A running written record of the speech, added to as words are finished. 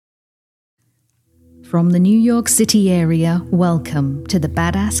From the New York City area, welcome to the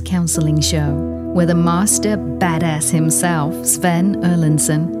Badass Counseling Show, where the master badass himself, Sven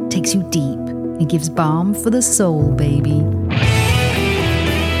takes you deep and gives balm for the soul, baby.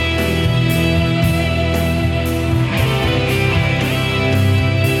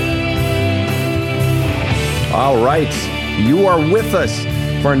 All right, you are with us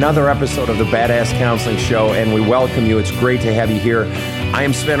for another episode of the Badass Counseling Show, and we welcome you. It's great to have you here. I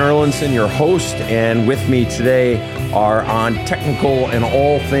am Sven, your host, and with me today are on technical and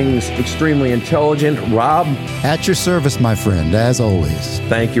all things extremely intelligent, Rob. At your service, my friend, as always.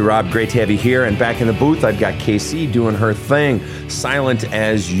 Thank you, Rob. Great to have you here. And back in the booth, I've got KC doing her thing, silent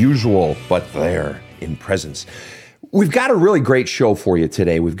as usual, but there in presence. We've got a really great show for you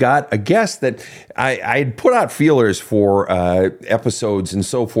today. We've got a guest that I had put out feelers for episodes and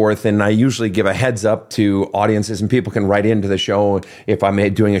so forth, and I usually give a heads up to audiences, and people can write into the show if I'm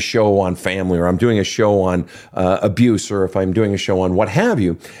doing a show on family, or I'm doing a show on abuse, or if I'm doing a show on what have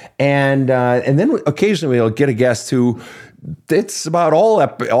you. And then occasionally we'll get a guest who it's about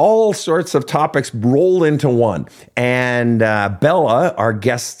all sorts of topics rolled into one. And Bella, our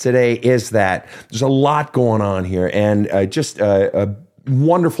guest today, is that. There's a lot going on here, and just a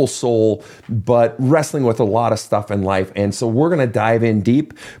wonderful soul, but wrestling with a lot of stuff in life. And so we're going to dive in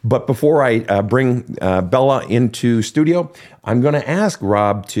deep. But before I bring Bella into studio, I'm going to ask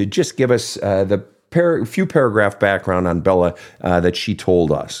Rob to just give us the few paragraph background on Bella that she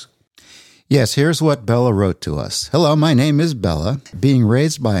told us. Yes, here's what Bella wrote to us. Hello, my name is Bella. Being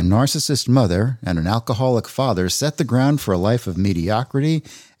raised by a narcissist mother and an alcoholic father set the ground for a life of mediocrity,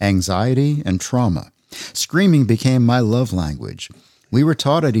 anxiety, and trauma. Screaming became my love language. We were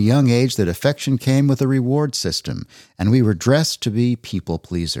taught at a young age that affection came with a reward system, and we were dressed to be people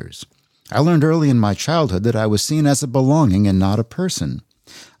pleasers. I learned early in my childhood that I was seen as a belonging and not a person.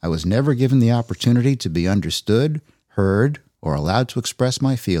 I was never given the opportunity to be understood, heard, or allowed to express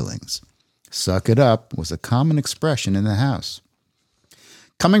my feelings. Suck it up was a common expression in the house.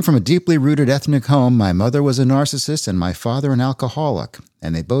 Coming from a deeply rooted ethnic home, my mother was a narcissist and my father an alcoholic,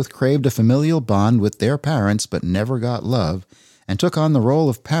 and they both craved a familial bond with their parents but never got love, and took on the role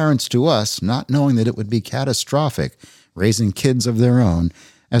of parents to us, not knowing that it would be catastrophic, raising kids of their own,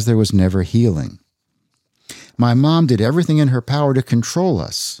 as there was never healing. My mom did everything in her power to control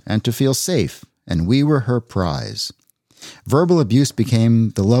us and to feel safe, and we were her prize. Verbal abuse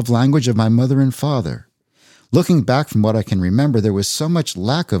became the love language of my mother and father. Looking back from what I can remember, there was so much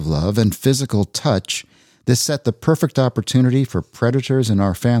lack of love and physical touch. This set the perfect opportunity for predators in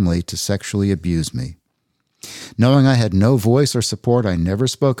our family to sexually abuse me. Knowing I had no voice or support, I never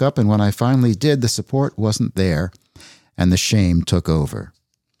spoke up, and when I finally did, the support wasn't there, and the shame took over.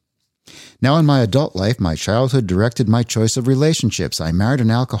 Now in my adult life, my childhood directed my choice of relationships. I married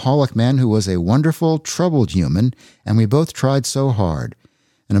an alcoholic man who was a wonderful, troubled human, and we both tried so hard.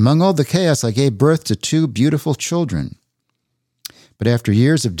 And among all the chaos, I gave birth to 2 beautiful children. But after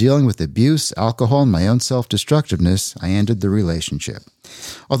years of dealing with abuse, alcohol, and my own self-destructiveness, I ended the relationship.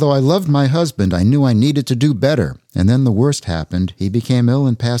 Although I loved my husband, I knew I needed to do better, and then the worst happened. He became ill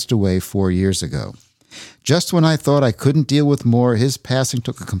and passed away 4 years ago. Just when I thought I couldn't deal with more, his passing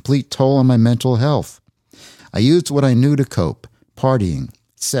took a complete toll on my mental health. I used what I knew to cope. Partying,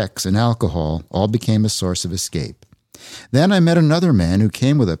 sex, and alcohol all became a source of escape. Then I met another man who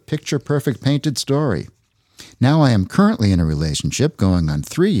came with a picture-perfect painted story. Now I am currently in a relationship going on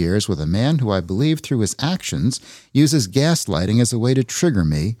 3 years with a man who I believe through his actions uses gaslighting as a way to trigger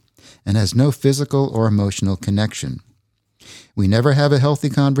me and has no physical or emotional connection. We never have a healthy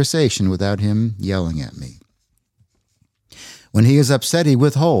conversation without him yelling at me. When he is upset, he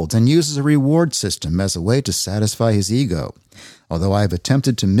withholds and uses a reward system as a way to satisfy his ego. Although I have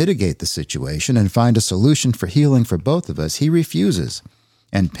attempted to mitigate the situation and find a solution for healing for both of us, he refuses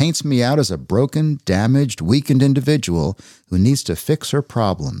and paints me out as a broken, damaged, weakened individual who needs to fix her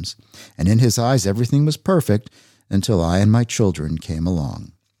problems. And in his eyes, everything was perfect until I and my children came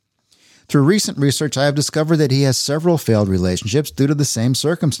along. Through recent research, I have discovered that he has several failed relationships due to the same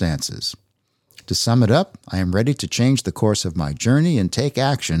circumstances. To sum it up, I am ready to change the course of my journey and take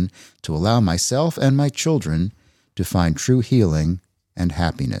action to allow myself and my children to find true healing and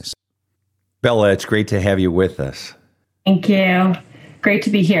happiness. Bella, it's great to have you with us. Thank you. Great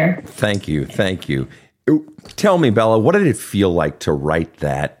to be here. Thank you. Thank you. Tell me, Bella, what did it feel like to write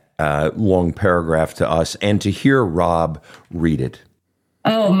that long paragraph to us and to hear Rob read it?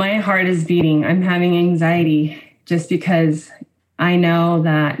 Oh, my heart is beating. I'm having anxiety just because I know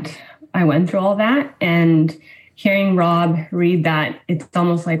that I went through all that, and hearing Rob read that, it's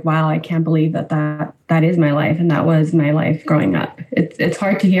almost like, wow, I can't believe that is my life, and that was my life growing up. It's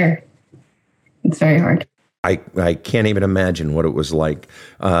hard to hear. It's very hard. I can't even imagine what it was like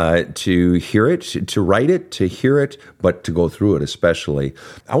to hear it, to write it, to hear it, but to go through it especially.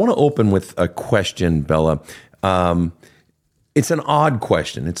 I want to open with a question, Bella. It's an odd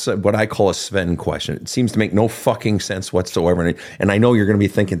question. It's what I call a Sven question. It seems to make no fucking sense whatsoever. And I know you're going to be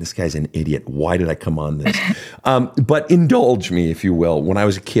thinking, this guy's an idiot. Why did I come on this? But indulge me, if you will. When I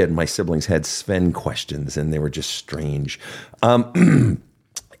was a kid, my siblings had Sven questions, and they were just strange.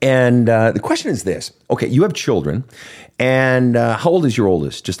 And the question is this. Okay, you have children. And how old is your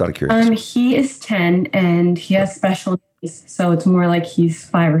oldest, just out of curiosity? He is 10, and he has special needs. So it's more like he's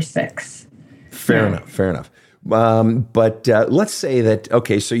 5 or 6. Fair enough. But let's say that,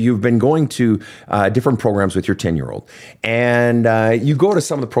 okay, so you've been going to different programs with your 10-year-old, and you go to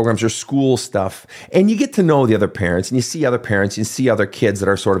some of the programs or school stuff, and you get to know the other parents, and you see other parents, you see other kids that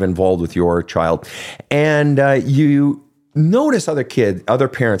are sort of involved with your child, and you notice other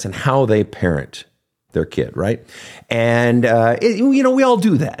parents and how they parent their kid, right? And, we all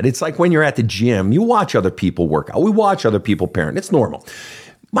do that. It's like when you're at the gym, you watch other people work out. We watch other people parent. It's normal.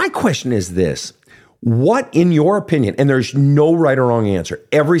 My question is this. What, in your opinion, and there's no right or wrong answer.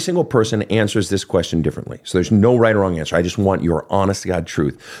 Every single person answers this question differently. So there's no right or wrong answer. I just want your honest to God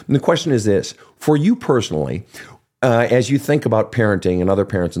truth. And the question is this. For you personally, as you think about parenting and other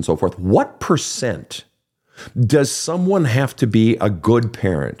parents and so forth, what percent does someone have to be a good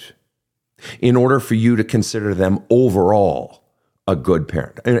parent in order for you to consider them overall a good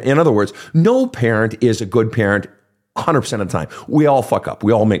parent? In other words, no parent is a good parent 100% of the time. We all fuck up.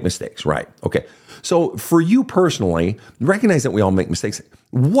 We all make mistakes, right? Okay. So for you personally, recognize that we all make mistakes.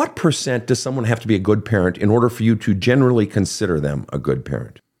 What percent does someone have to be a good parent in order for you to generally consider them a good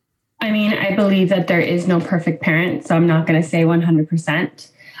parent? I mean, I believe that there is no perfect parent, so I'm not going to say 100%.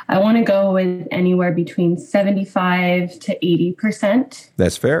 I want to go with anywhere between 75 to 80%.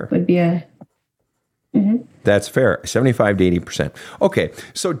 That's fair. Would be a... Mm-hmm. That's fair. 75 to 80%. Okay.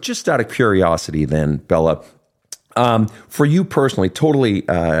 So just out of curiosity then, Bella, for you personally, totally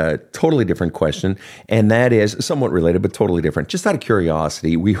different question. And that is somewhat related, but totally different. Just out of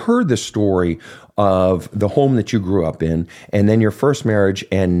curiosity, we heard the story of the home that you grew up in, and then your first marriage,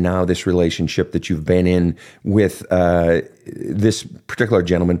 and now this relationship that you've been in with this particular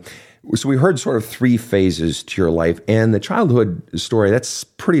gentleman. So we heard sort of 3 phases to your life, and the childhood story, that's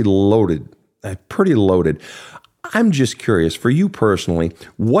pretty loaded. I'm just curious, for you personally,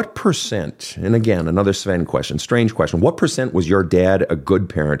 what percent, and again, another Sven question, strange question, what percent was your dad a good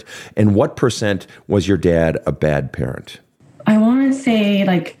parent, and what percent was your dad a bad parent? I want to say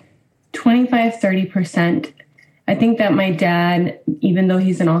like 25, 30%. I think that my dad, even though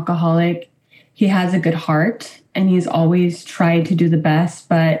he's an alcoholic, he has a good heart, and he's always tried to do the best,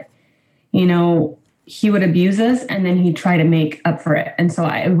 but, he would abuse us, and then he'd try to make up for it. And so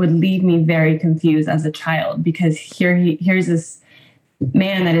it would leave me very confused as a child, because here's this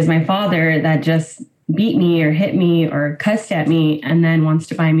man that is my father that just beat me or hit me or cussed at me and then wants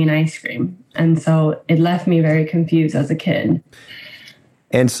to buy me an ice cream. And so it left me very confused as a kid.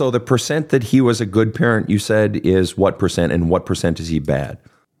 And so the percent that he was a good parent, you said, is what percent, and what percent is he bad?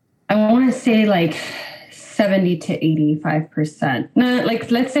 I want to say like 70 to 85%. No,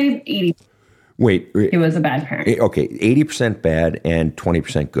 like let's say 80%. Wait. He was a bad parent. Okay, 80% bad and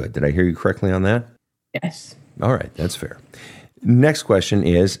 20% good. Did I hear you correctly on that? Yes. All right, that's fair. Next question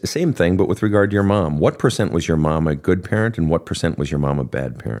is the same thing, but with regard to your mom. What percent was your mom a good parent, and what percent was your mom a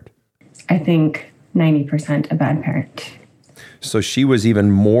bad parent? I think 90% a bad parent. So she was even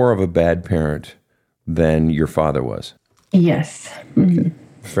more of a bad parent than your father was? Yes. Mm-hmm. Okay.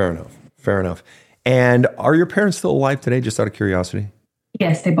 Fair enough. And are your parents still alive today, just out of curiosity?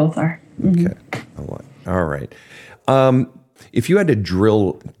 Yes, they both are. Mm-hmm. Okay. All right. If you had to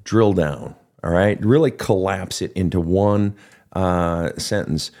drill down, all right, really collapse it into one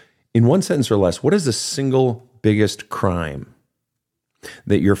sentence, in one sentence or less, what is the single biggest crime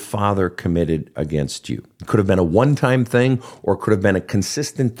that your father committed against you? It could have been a one-time thing, or it could have been a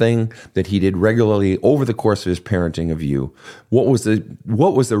consistent thing that he did regularly over the course of his parenting of you. What was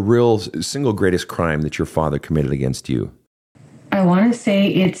the real single greatest crime that your father committed against you? I want to say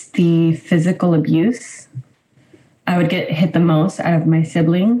it's the physical abuse. I would get hit the most out of my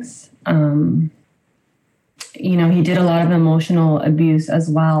siblings. He did a lot of emotional abuse as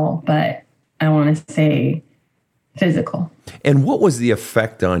well, but I want to say physical. And what was the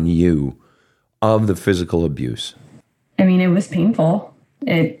effect on you of the physical abuse? I mean, it was painful.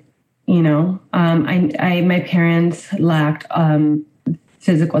 My parents lacked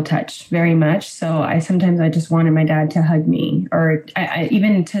physical touch very much. So I just wanted my dad to hug me, or I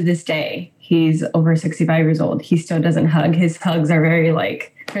even to this day, he's over 65 years old. He still doesn't hug. His hugs are very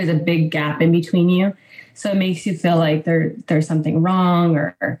there's a big gap in between you. So it makes you feel like there's something wrong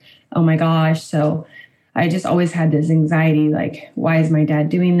or, oh my gosh. So I just always had this anxiety, like, why is my dad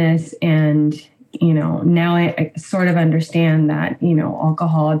doing this? And, now I sort of understand that,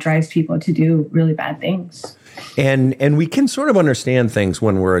 alcohol drives people to do really bad things. And we can sort of understand things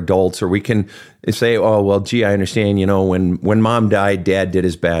when we're adults, or we can say, oh, well, gee, I understand, when mom died, dad did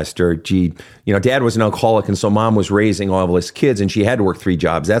his best, or gee, dad was an alcoholic, and so mom was raising all of his kids, and she had to work 3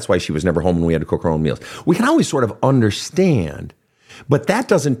 jobs. That's why she was never home, and we had to cook our own meals. We can always sort of understand, but that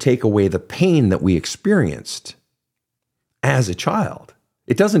doesn't take away the pain that we experienced as a child.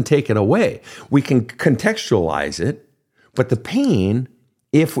 It doesn't take it away. We can contextualize it, but the pain,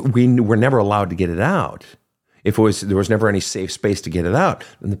 if we were never allowed to get it out, if there was never any safe space to get it out,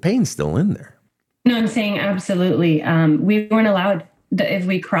 then the pain's still in there. No, I'm saying absolutely. We weren't allowed. If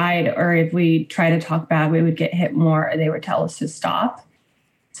we cried or if we tried to talk bad, we would get hit more, or they would tell us to stop.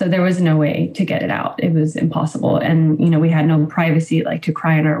 So there was no way to get it out. It was impossible. And, we had no privacy, like to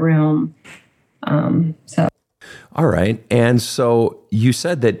cry in our room. All right. And so you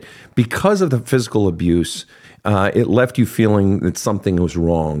said that because of the physical abuse, it left you feeling that something was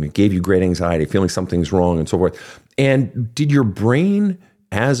wrong. It gave you great anxiety, feeling something's wrong and so forth. And did your brain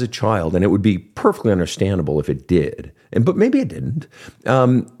as a child, and it would be perfectly understandable if it did, but maybe it didn't,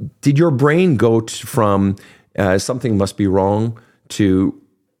 did your brain go from something must be wrong to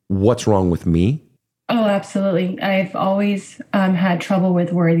what's wrong with me? Oh, absolutely. I've always had trouble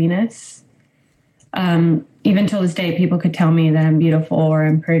with worthiness. Even till this day, people could tell me that I'm beautiful or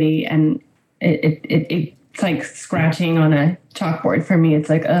I'm pretty, and it's like scratching on a chalkboard for me. It's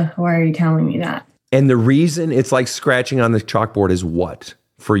like, why are you telling me that? And the reason it's like scratching on the chalkboard is what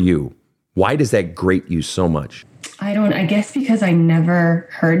for you? Why does that grate you so much? I guess because I never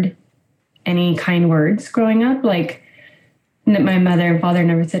heard any kind words growing up. Like, my mother and father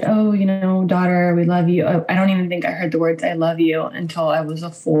never said, oh, daughter, we love you. I don't even think I heard the words I love you until I was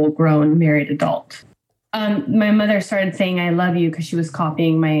a full grown married adult. My mother started saying I love you because she was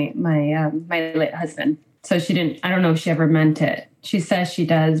copying my late husband. So she didn't, I don't know if she ever meant it. She says she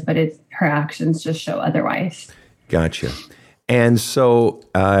does, but her actions just show otherwise. Gotcha. And so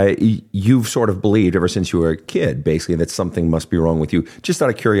you've sort of believed ever since you were a kid, basically, that something must be wrong with you. Just out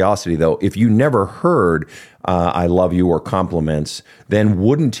of curiosity, though, if you never heard I love you or compliments, then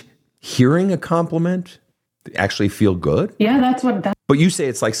wouldn't hearing a compliment actually feel good? Yeah, that's what that. But you say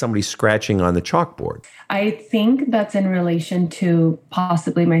it's like somebody scratching on the chalkboard. I think that's in relation to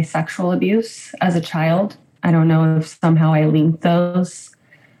possibly my sexual abuse as a child. I don't know if somehow I linked those.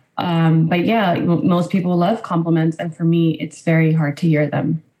 But yeah, most people love compliments. And for me, it's very hard to hear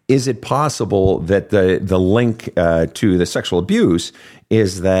them. Is it possible that the link to the sexual abuse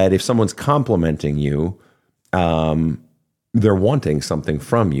is that if someone's complimenting you, they're wanting something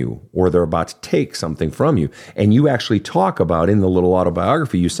from you, or they're about to take something from you? And you actually talk about, in the little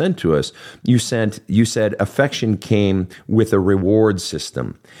autobiography you sent to us, you said affection came with a reward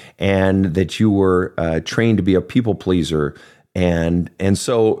system, and that you were trained to be a people pleaser. And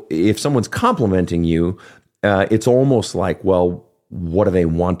so if someone's complimenting you, it's almost like, well, what are they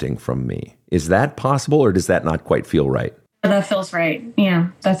wanting from me? Is that possible, or does that not quite feel right? That feels right.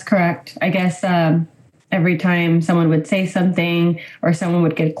 Yeah, that's correct. I guess every time someone would say something or someone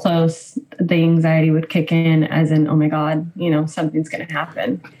would get close, the anxiety would kick in, as in, oh my God, something's going to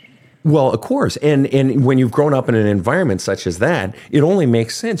happen. Well, of course. And when you've grown up in an environment such as that, it only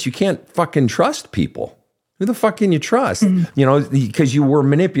makes sense. You can't fucking trust people. Who the fuck can you trust? Mm-hmm. Because you were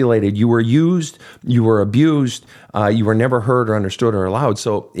manipulated, you were used, you were abused, you were never heard or understood or allowed.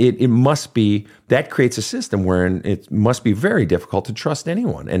 So it must be, that creates a system wherein it must be very difficult to trust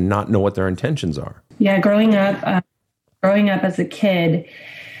anyone and not know what their intentions are. Yeah, growing up as a kid,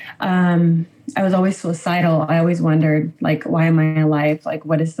 I was always suicidal. I always wondered, like, why am I alive? Like,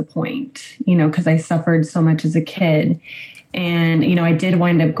 what is the point? Because I suffered so much as a kid. And, I did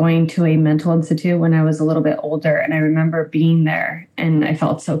wind up going to a mental institute when I was a little bit older. And I remember being there and I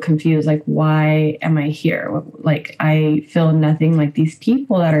felt so confused. Like, why am I here? Like, I feel nothing like these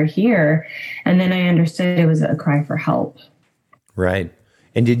people that are here. And then I understood it was a cry for help. Right.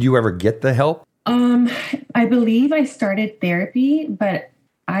 And did you ever get the help? I believe I started therapy, but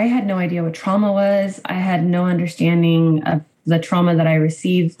I had no idea what trauma was. I had no understanding of the trauma that I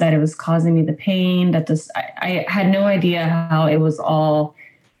received, that it was causing me the pain, I had no idea how it was all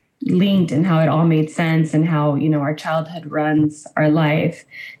linked and how it all made sense and how, our childhood runs our life.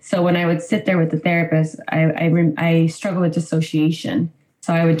 So when I would sit there with the therapist, I struggled with dissociation.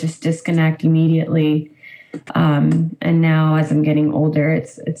 So I would just disconnect immediately. And now as I'm getting older,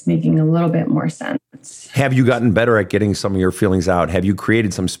 it's making a little bit more sense. Have you gotten better at getting some of your feelings out? Have you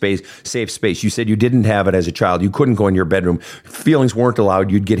created some space, safe space? You said you didn't have it as a child. You couldn't go in your bedroom. Feelings weren't allowed.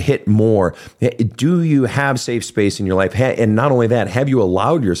 You'd get hit more. Do you have safe space in your life? And not only that, have you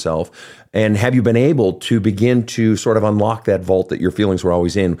allowed yourself, and have you been able to begin to sort of unlock that vault that your feelings were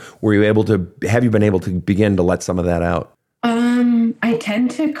always in? Have you been able to begin to let some of that out? I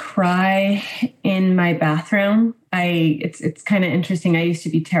tend to cry in my bathroom. It's kind of interesting. I used to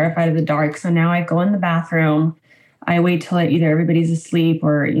be terrified of the dark. So now I go in the bathroom. I wait till either everybody's asleep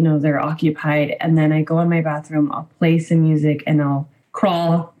or, they're occupied. And then I go in my bathroom, I'll play some music and I'll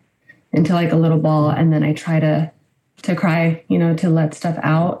crawl into like a little ball. And then I try to cry, to let stuff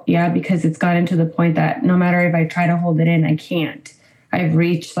out. Yeah, because it's gotten to the point that no matter if I try to hold it in, I can't. I've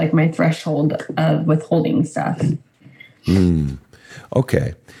reached like my threshold of withholding stuff.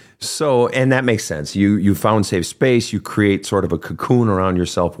 Okay. So, and that makes sense. You found safe space. You create sort of a cocoon around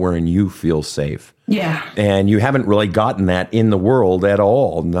yourself wherein you feel safe. Yeah. And you haven't really gotten that in the world at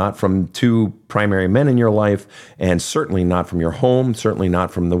all, not from two primary men in your life, and certainly not from your home, certainly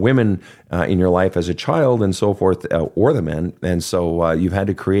not from the women in your life as a child and so forth, or the men. And so you've had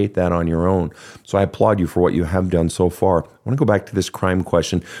to create that on your own. So I applaud you for what you have done so far. I want to go back to this crime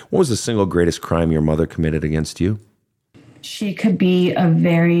question. What was the single greatest crime your mother committed against you? She could be a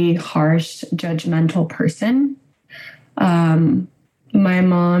very harsh, judgmental person. My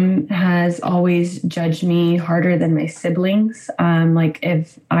mom has always judged me harder than my siblings. Like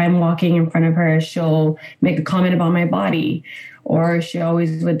if I'm walking in front of her, she'll make a comment about my body, or she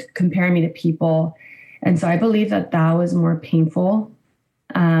always would compare me to people. And so I believe that was more painful,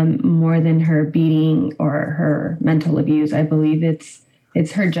 more than her beating or her mental abuse. I believe it's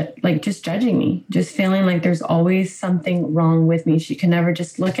her just judging me, just feeling like there's always something wrong with me. She can never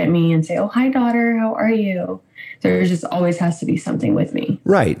just look at me and say, "Oh, hi, daughter, how are you?" There just always has to be something with me.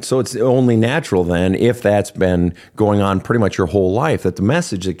 Right. So it's only natural then, if that's been going on pretty much your whole life, that the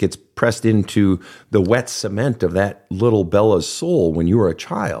message that gets pressed into the wet cement of that little Bella's soul when you were a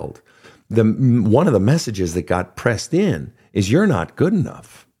child, one of the messages that got pressed in is you're not good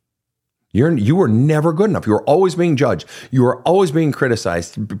enough. You were never good enough. You were always being judged. You were always being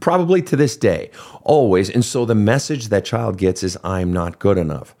criticized, probably to this day, always. And so the message that child gets is, I'm not good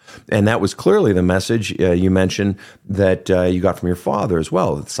enough. And that was clearly the message you mentioned that you got from your father as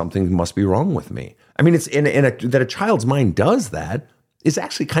well, that something must be wrong with me. I mean, it's that a child's mind does that is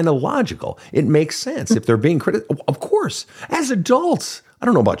actually kind of logical. It makes sense. If they're being criticized, of course, as adults, I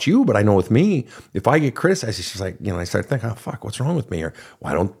don't know about you, but I know with me, if I get criticized, it's just like, I start thinking, oh, fuck, what's wrong with me? Or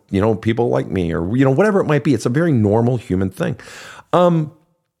why don't, people like me? Or, whatever it might be. It's a very normal human thing. And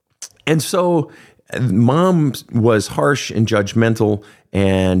so mom was harsh and judgmental,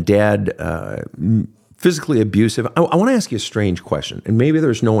 and dad physically abusive. I want to ask you a strange question, and maybe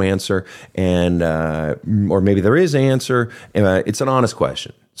there's no answer, and or maybe there is an answer. It's an honest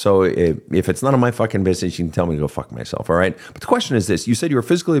question. So if it's none of my fucking business, you can tell me to go fuck myself, all right? But the question is this. You said you were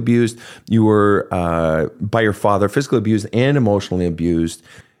physically abused. You were, by your father, physically abused and emotionally abused.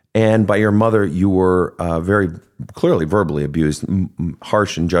 And by your mother, you were very clearly verbally abused,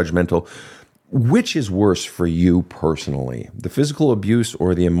 harsh and judgmental. Which is worse for you personally, the physical abuse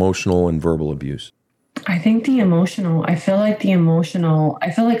or the emotional and verbal abuse? I think the emotional. I feel like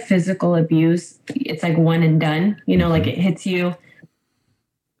physical abuse, it's like one and done, like it hits you.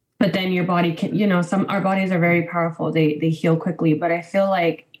 But then your body can, our bodies are very powerful. They heal quickly. But I feel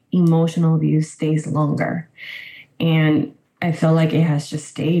like emotional abuse stays longer. And I feel like it has just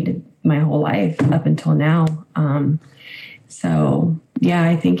stayed my whole life up until now. So, yeah,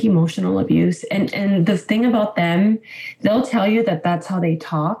 I think emotional abuse. And the thing about them, they'll tell you that that's how they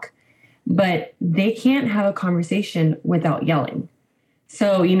talk, but they can't have a conversation without yelling.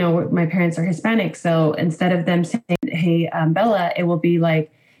 So, my parents are Hispanic. So instead of them saying, "Hey, Bella," it will be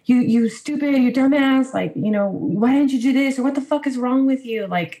like, You stupid, you dumbass, like, why didn't you do this? Or what the fuck is wrong with you?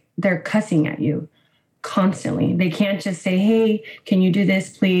 Like, they're cussing at you constantly. They can't just say, "Hey, can you do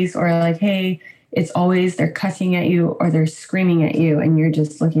this, please?" Or like, "Hey," it's always they're cussing at you or they're screaming at you. And you're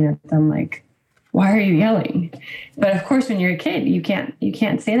just looking at them like, why are you yelling? But of course, when you're a kid, you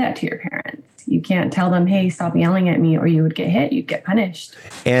can't say that to your parents. You can't tell them, "Hey, stop yelling at me," or you would get hit, you'd get punished.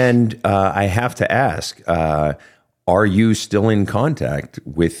 And I have to ask, are you still in contact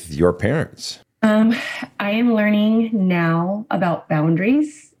with your parents? I am learning now about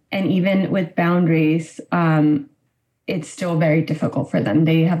boundaries. And even with boundaries, it's still very difficult for them.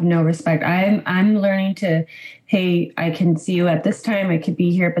 They have no respect. I'm learning to, "Hey, I can see you at this time. I could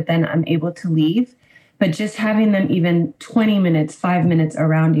be here," but then I'm able to leave. But just having them even 20 minutes, 5 minutes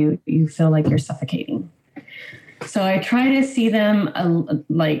around you, you feel like you're suffocating. So I try to see them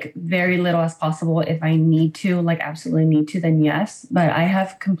like very little as possible. If I need to, like absolutely need to, then yes. But I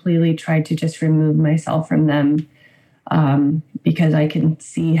have completely tried to just remove myself from them because I can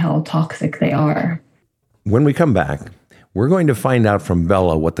see how toxic they are. When we come back, we're going to find out from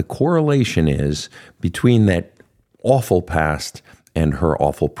Bella what the correlation is between that awful past and her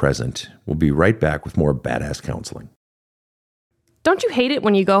awful present. We'll be right back with more Badass Counseling. Don't you hate it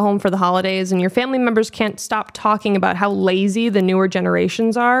when you go home for the holidays and your family members can't stop talking about how lazy the newer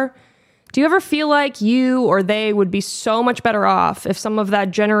generations are? Do you ever feel like you or they would be so much better off if some of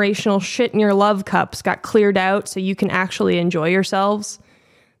that generational shit in your love cups got cleared out so you can actually enjoy yourselves?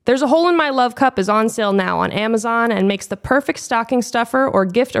 There's a Hole in My Love Cup is on sale now on Amazon and makes the perfect stocking stuffer or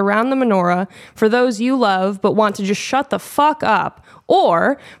gift around the menorah for those you love but want to just shut the fuck up,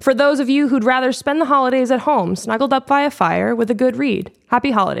 or for those of you who'd rather spend the holidays at home snuggled up by a fire with a good read.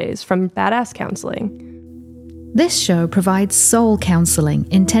 Happy holidays from Badass Counseling. This show provides soul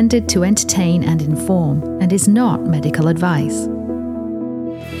counseling intended to entertain and inform and is not medical advice.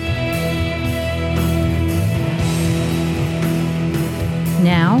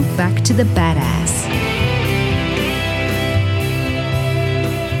 Now, back to the badass.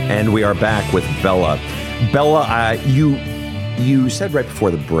 And we are back with Bella. Bella, you said right before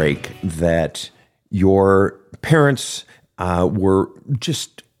the break that your parents were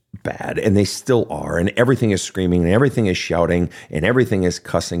just bad, and they still are, and everything is screaming, and everything is shouting, and everything is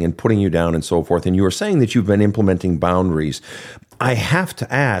cussing and putting you down and so forth. And you were saying that you've been implementing boundaries. I have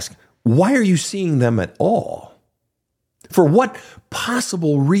to ask, why are you seeing them at all? For what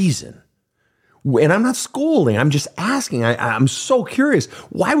possible reason? And I'm not scolding. I'm just asking. I'm so curious.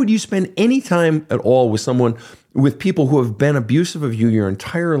 Why would you spend any time at all with people who have been abusive of you your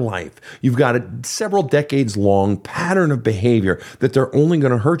entire life? You've got a several decades long pattern of behavior that they're only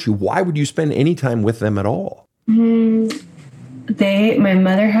going to hurt you. Why would you spend any time with them at all? My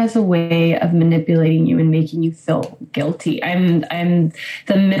mother has a way of manipulating you and making you feel guilty. I'm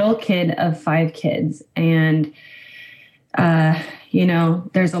the middle kid of 5 kids, and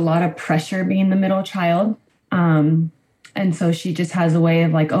there's a lot of pressure being the middle child. And so she just has a way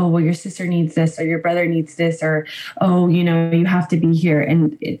of like, oh, well, your sister needs this, or your brother needs this, or, oh, you have to be here.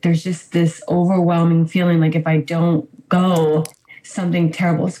 And there's just this overwhelming feeling like if I don't go, something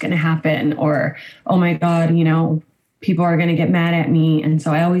terrible is going to happen, or, oh my God, people are going to get mad at me. And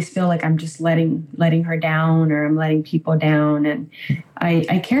so I always feel like I'm just letting her down, or I'm letting people down. And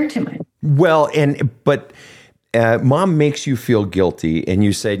I care too much. Well, but mom makes you feel guilty, and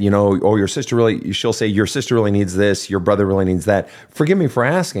you said, your sister she'll say, your sister really needs this, your brother really needs that. Forgive me for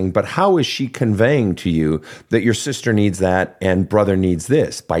asking, but how is she conveying to you that your sister needs that and brother needs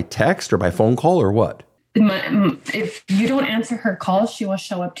this? By text or by phone call or what? If you don't answer her calls, she will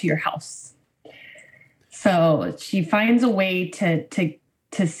show up to your house. So she finds a way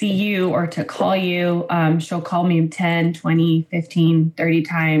to see you or to call you. She'll call me 10, 20, 15, 30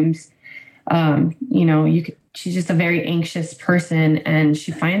 times. She's just a very anxious person, and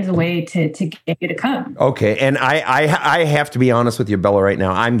she finds a way to get you to come. Okay. And I have to be honest with you, Bella, right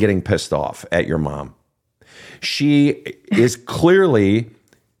now. I'm getting pissed off at your mom. She is clearly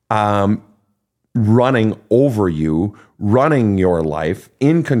running over you, running your life,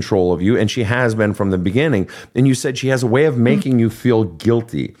 in control of you, and she has been from the beginning. And you said she has a way of making you feel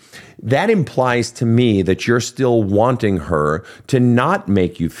guilty. That implies to me that you're still wanting her to not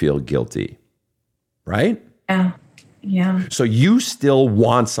make you feel guilty, right? Yeah. So you still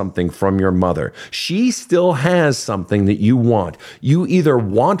want something from your mother. She still has something that you want. You either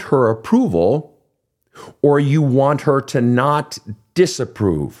want her approval or you want her to not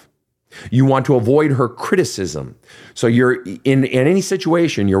disapprove. You want to avoid her criticism. So you're in any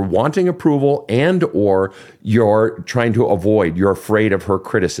situation, you're wanting approval and or you're trying to avoid, you're afraid of her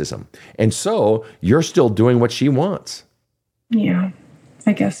criticism. And so you're still doing what she wants. Yeah,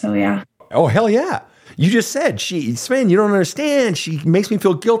 I guess so, yeah. Oh, hell yeah. You just said, Sven, you don't understand. She makes me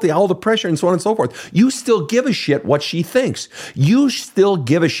feel guilty, all the pressure and so on and so forth. You still give a shit what she thinks. You still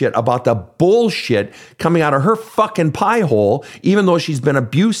give a shit about the bullshit coming out of her fucking pie hole, even though she's been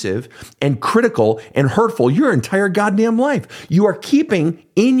abusive and critical and hurtful your entire goddamn life. You are keeping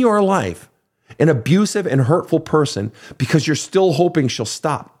in your life an abusive and hurtful person because you're still hoping she'll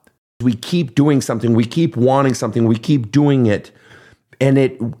stop. We keep doing something. We keep wanting something. We keep doing it,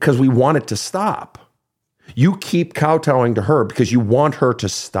 because we want it to stop. You keep kowtowing to her because you want her to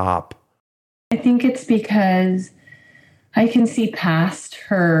stop. I think it's because I can see past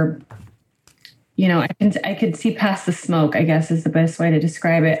her, I could see past the smoke, I guess is the best way to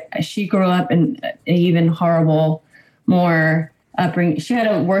describe it. She grew up in an even horrible, more upbringing. She had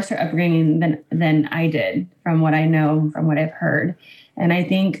a worse upbringing than I did, from what I know, from what I've heard. And I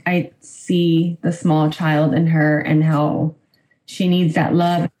think I see the small child in her and how she needs that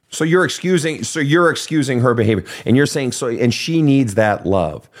love. So you're excusing her behavior, and you're saying and she needs that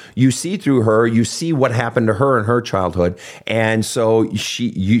love. You see through her, you see what happened to her in her childhood, and so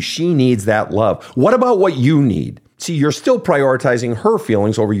she needs that love. What about what you need? See, you're still prioritizing her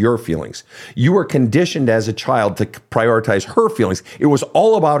feelings over your feelings. You were conditioned as a child to prioritize her feelings. It was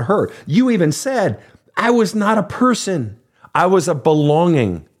all about her. You even said, I was not a person. I was a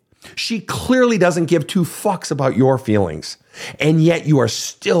belonging. She clearly doesn't give two fucks about your feelings. And yet you are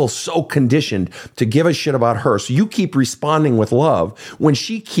still so conditioned to give a shit about her. So you keep responding with love when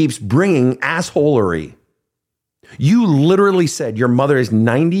she keeps bringing assholery. You literally said your mother is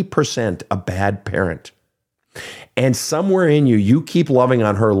 90% a bad parent. And somewhere in you, you keep loving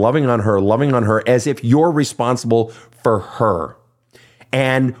on her, loving on her, loving on her as if you're responsible for her.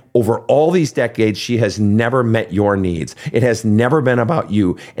 And over all these decades, she has never met your needs. It has never been about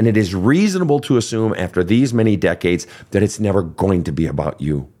you. And it is reasonable to assume after these many decades that it's never going to be about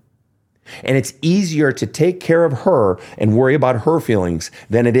you. And it's easier to take care of her and worry about her feelings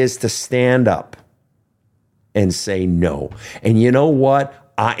than it is to stand up and say no. And you know what?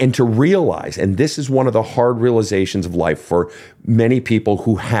 And to realize, and this is one of the hard realizations of life for many people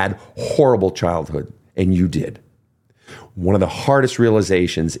who had horrible childhood, and you did. One of the hardest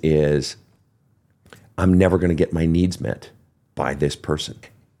realizations is, I'm never going to get my needs met by this person.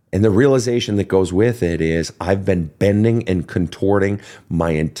 And the realization that goes with it is, I've been bending and contorting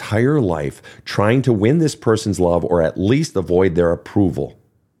my entire life, trying to win this person's love or at least avoid their approval.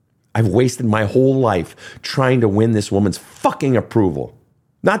 I've wasted my whole life trying to win this woman's fucking approval.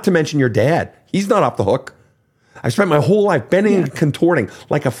 Not to mention your dad. He's not off the hook. I spent my whole life bending and contorting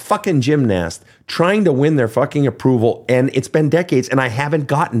like a fucking gymnast, trying to win their fucking approval, and it's been decades, and I haven't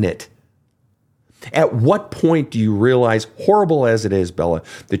gotten it. At what point do you realize, horrible as it is, Bella,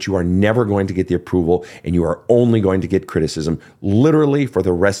 that you are never going to get the approval and you are only going to get criticism literally for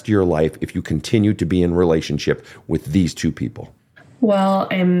the rest of your life if you continue to be in relationship with these two people? Well,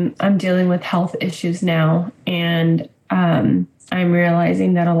 I'm dealing with health issues now, and I'm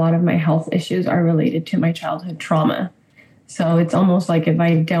realizing that a lot of my health issues are related to my childhood trauma. So it's almost like if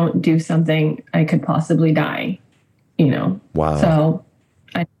I don't do something, I could possibly die, Wow. So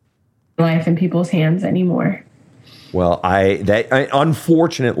I don't have life in people's hands anymore. Well,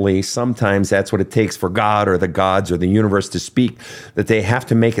 unfortunately, sometimes that's what it takes for God or the gods or the universe to speak, that they have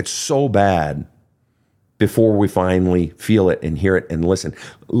to make it so bad before we finally feel it and hear it and listen.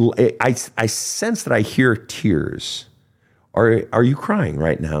 I sense that I hear tears. Are you crying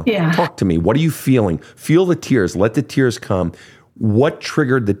right now? Yeah. Talk to me. What are you feeling? Feel the tears. Let the tears come. What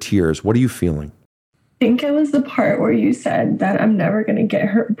triggered the tears? What are you feeling? I think it was the part where you said that I'm never going to get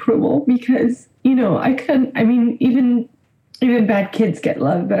her approval because, I couldn't, even bad kids get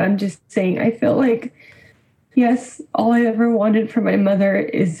love, but I'm just saying, I feel like, yes, all I ever wanted from my mother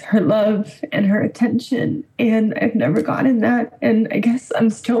is her love and her attention. And I've never gotten that. And I guess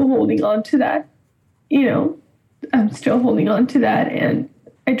I'm still holding on to that, I'm still holding on to that, and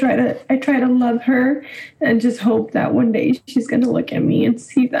I try to love her and just hope that one day she's going to look at me and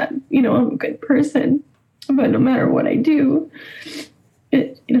see that, I'm a good person. But no matter what I do,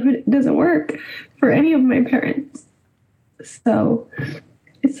 it doesn't work for any of my parents. So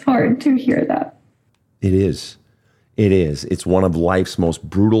it's hard to hear that. It is. It is. It's one of life's most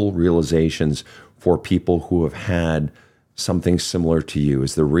brutal realizations for people who have had something similar to you,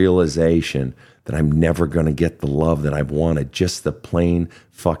 is the realization that I'm never going to get the love that I've wanted, just the plain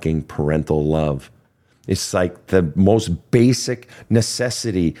fucking parental love. It's like the most basic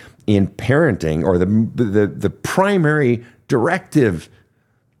necessity in parenting, or the primary directive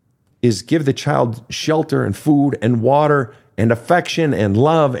is give the child shelter and food and water and affection and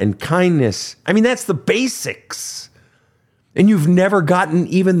love and kindness. That's the basics. And you've never gotten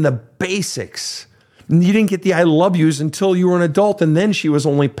even the basics. You didn't get the I love yous until you were an adult, and then she was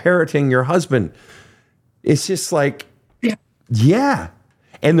only parroting your husband. It's just like, yeah.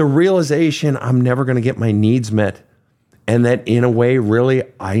 And the realization, I'm never going to get my needs met. And that in a way, really,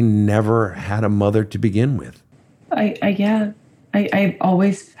 I never had a mother to begin with. I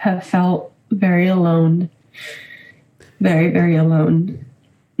always have felt very alone, very, very alone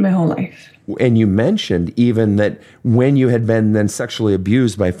my whole life. And you mentioned even that when you had been then sexually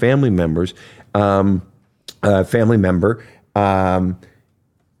abused by family members, no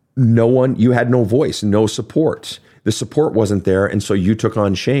one, you had no voice, no support. The support wasn't there, and so you took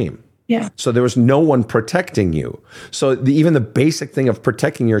on shame. Yeah. So there was no one protecting you. So even the basic thing of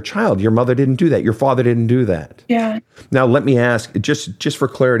protecting your child, your mother didn't do that. Your father didn't do that. Yeah. Now, let me ask, just for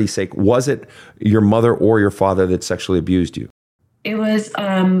clarity's sake, was it your mother or your father that sexually abused you? It was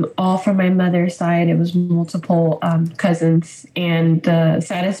all from my mother's side. It was multiple cousins. And the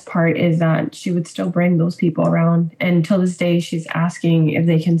saddest part is that she would still bring those people around. And till this day, she's asking if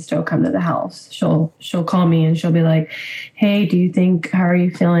they can still come to the house. She'll call me and she'll be like, hey, how are you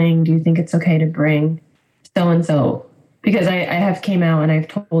feeling? Do you think it's okay to bring so-and-so? Because I have came out and I've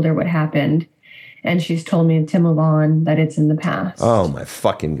told her what happened. And she's told me to move on, that it's in the past. Oh, my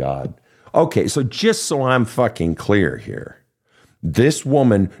fucking God. Okay, so just so I'm fucking clear here. This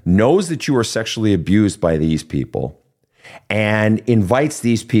woman knows that you are sexually abused by these people and invites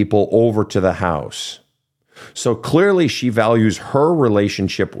these people over to the house. So clearly she values her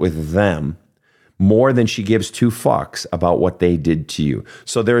relationship with them more than she gives two fucks about what they did to you.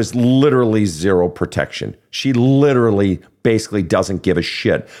 So there is literally zero protection. She literally basically doesn't give a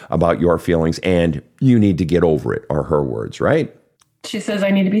shit about your feelings and you need to get over it, are her words, right? She says I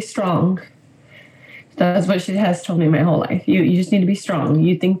need to be strong. That's what she has told me my whole life. You just need to be strong.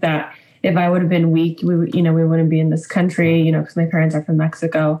 You think that if I would have been weak, we wouldn't be in this country, because my parents are from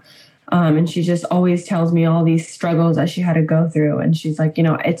Mexico. And she just always tells me all these struggles that she had to go through. And she's like,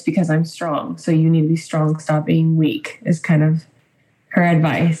 it's because I'm strong. So you need to be strong. Stop being weak is kind of her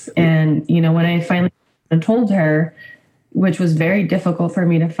advice. And, when I finally told her, which was very difficult for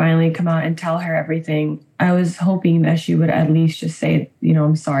me to finally come out and tell her everything, I was hoping that she would at least just say,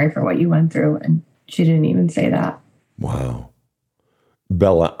 I'm sorry for what you went through. And she didn't even say that. Wow.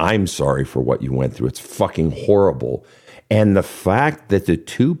 Bella, I'm sorry for what you went through. It's fucking horrible. And the fact that the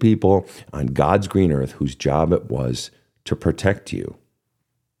two people on God's green earth whose job it was to protect you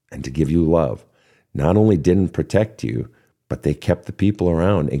and to give you love, not only didn't protect you, but they kept the people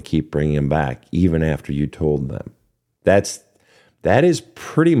around and keep bringing them back even after you told them. That is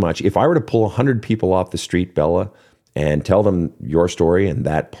pretty much, if I were to pull 100 people off the street, Bella, and tell them your story and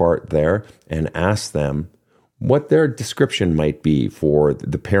that part there and ask them what their description might be for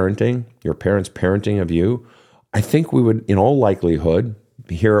the parenting, your parents' parenting of you, I think we would, in all likelihood,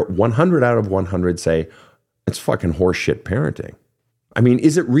 hear 100 out of 100 say, it's fucking horseshit parenting. I mean,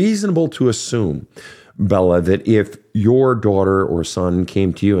 is it reasonable to assume, Bella, that if your daughter or son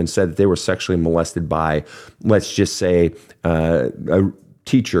came to you and said that they were sexually molested by, let's just say, a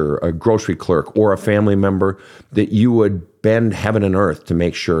teacher, a grocery clerk, or a family member, that you would bend heaven and earth to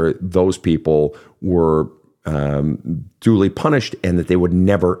make sure those people were duly punished and that they would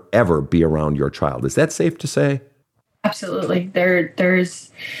never, ever be around your child? Is that safe to say? Absolutely.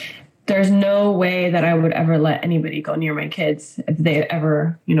 There's no way that I would ever let anybody go near my kids if they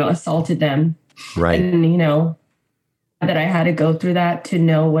ever, assaulted them. Right. And, that I had to go through that to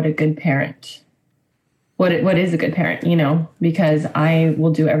know what a good parent, what is a good parent, because I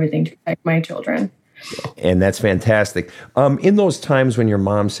will do everything to protect my children. And that's fantastic. In those times when your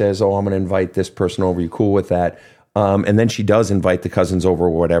mom says, oh, I'm going to invite this person over, you cool with that? And then she does invite the cousins over or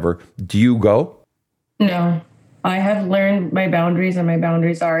whatever. Do you go? No, I have learned my boundaries, and my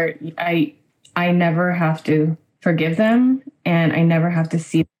boundaries are I never have to forgive them and I never have to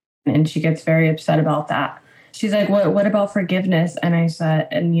see them. And she gets very upset about that. She's like, what about forgiveness? And I said,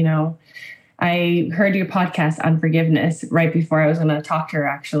 I heard your podcast on forgiveness right before I was going to talk to her,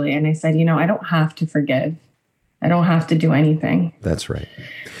 actually. And I said, I don't have to forgive. I don't have to do anything. That's right.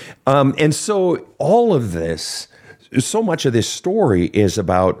 And so all of this, so much of this story is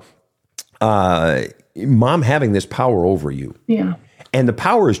about mom having this power over you. Yeah. And the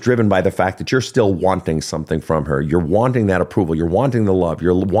power is driven by the fact that you're still wanting something from her. You're wanting that approval. You're wanting the love.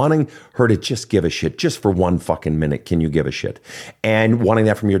 You're wanting her to just give a shit. Just for one fucking minute, can you give a shit? And wanting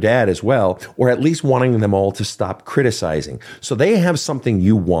that from your dad as well, or at least wanting them all to stop criticizing. So they have something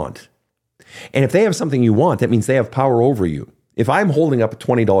you want. And if they have something you want, that means they have power over you. If I'm holding up a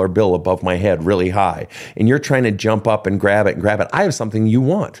 $20 bill above my head really high, and you're trying to jump up and grab it, I have something you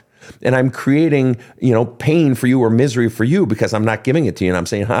want. And I'm creating, pain for you or misery for you because I'm not giving it to you. And I'm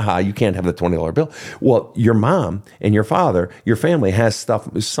saying, haha, you can't have the $20 bill. Well, your mom and your father, your family has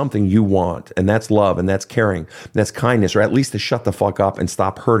something you want. And that's love, and that's caring, and that's kindness, or at least to shut the fuck up and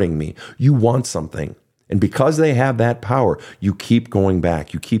stop hurting me. You want something. And because they have that power, you keep going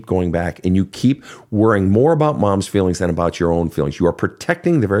back, and you keep worrying more about mom's feelings than about your own feelings. You are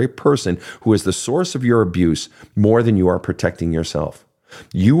protecting the very person who is the source of your abuse more than you are protecting yourself.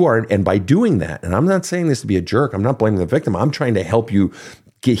 You are, and by doing that, and I'm not saying this to be a jerk, I'm not blaming the victim, I'm trying to help you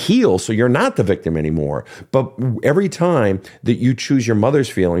get heal so you're not the victim anymore. But every time that you choose your mother's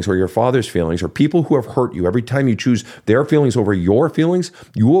feelings or your father's feelings or people who have hurt you, every time you choose their feelings over your feelings,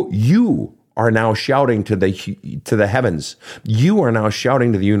 you are now shouting to the heavens. You are now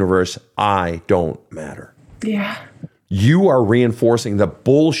shouting to the universe, I don't matter. Yeah. You are reinforcing the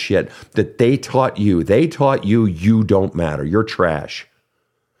bullshit that they taught you. They taught you you don't matter. You're trash.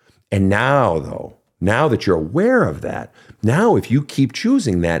 And now, though, now that you're aware of that, now if you keep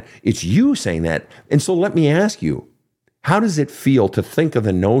choosing that, it's you saying that. And so let me ask you, how does it feel to think of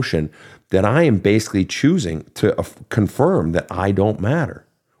the notion that I am basically choosing to confirm that I don't matter?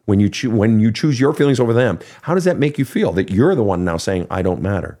 When you choose your feelings over them, how does that make you feel that you're the one now saying I don't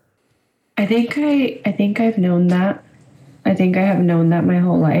matter? I think I've known that. I think I have known that my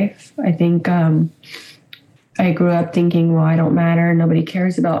whole life. I think I grew up thinking, well, I don't matter. Nobody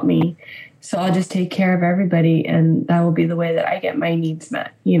cares about me. So I'll just take care of everybody. And that will be the way that I get my needs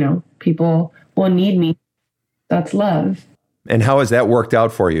met. You know, people will need me. That's love. And how has that worked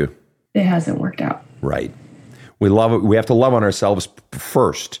out for you? It hasn't worked out. Right. We love it. We have to love on ourselves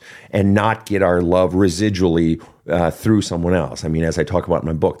first and not get our love residually through someone else. I mean, as I talk about in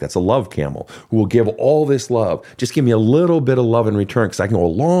my book, that's a love camel who will give all this love. Just give me a little bit of love in return because I can go a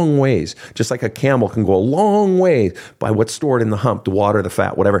long ways. Just like a camel can go a long way by what's stored in the hump, the water, the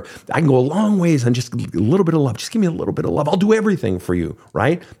fat, whatever. I can go a long ways on just a little bit of love. Just give me a little bit of love. I'll do everything for you,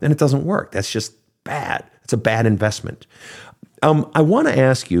 right? And it doesn't work. That's just bad. It's a bad investment. I want to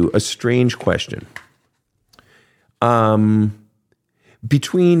ask you a strange question.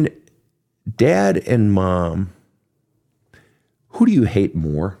 Between dad and mom, who do you hate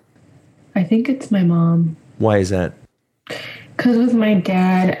more? I think it's my mom. Why is that? Because with my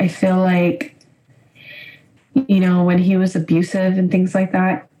dad, I feel like, you know, when he was abusive and things like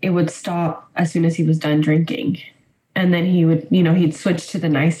that, it would stop as soon as he was done drinking. And then he would, you know, he'd switch to the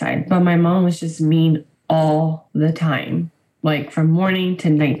nice side. But my mom was just mean all the time, like from morning to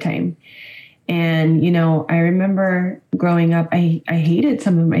nighttime. And, you know, I remember growing up, I hated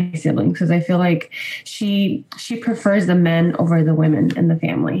some of my siblings because I feel like she prefers the men over the women in the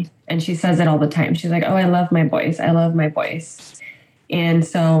family. And she says it all the time. She's like, oh, I love my boys. I love my boys. And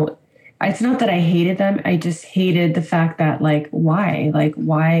so it's not that I hated them. I just hated the fact that, like, why? Like,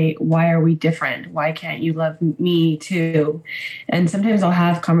 why are we different? Why can't you love me too? And sometimes I'll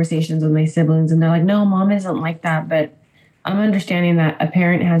have conversations with my siblings and they're like, no, mom isn't like that. But I'm understanding that a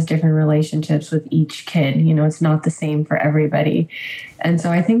parent has different relationships with each kid. You know, it's not the same for everybody. And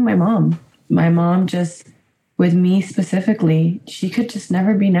so I think my mom just, with me specifically, she could just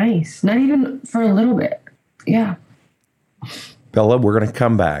never be nice. Not even for a little bit. Yeah. Bella, we're going to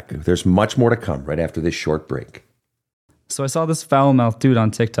come back. There's much more to come right after this short break. So I saw this foul-mouthed dude on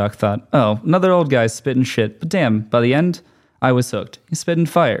TikTok, thought, oh, another old guy spitting shit. But damn, by the end, I was hooked. He's spitting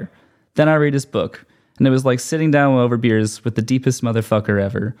fire. Then I read his book. And it was like sitting down over beers with the deepest motherfucker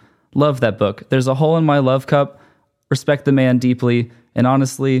ever. Love that book. There's a Hole in My Love Cup. Respect the man deeply. And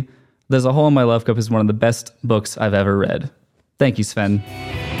honestly, There's a Hole in My Love Cup is one of the best books I've ever read. Thank you, Sven.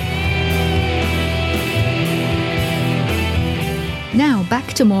 Now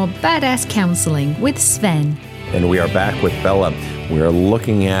back to more badass counseling with Sven. And we are back with Bella. We are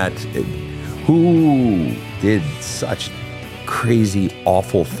looking at who did such crazy,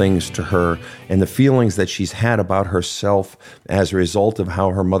 awful things to her and the feelings that she's had about herself as a result of how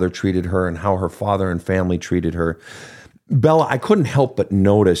her mother treated her and how her father and family treated her. Bella, I couldn't help but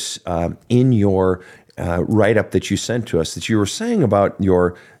notice in your write-up that you sent to us that you were saying about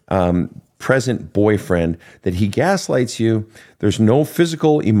your present boyfriend that he gaslights you. There's no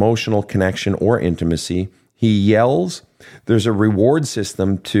physical, emotional connection or intimacy. He yells. There's a reward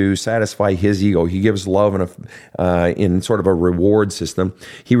system to satisfy his ego. He gives love in sort of a reward system.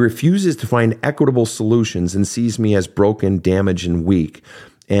 He refuses to find equitable solutions and sees me as broken, damaged, and weak.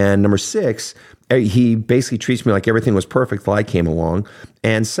 And number 6, he basically treats me like everything was perfect till I came along.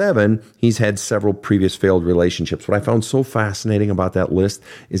 And 7, he's had several previous failed relationships. What I found so fascinating about that list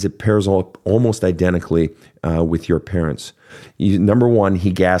is it pairs almost identically with your parents. Number 1,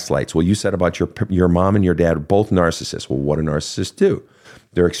 he gaslights. Well, you said about your mom and your dad are both narcissists. Well, what do narcissists do?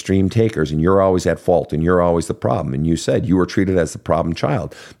 They're extreme takers, and you're always at fault, and you're always the problem. And you said you were treated as the problem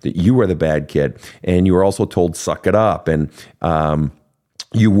child, that you were the bad kid, and you were also told, suck it up, and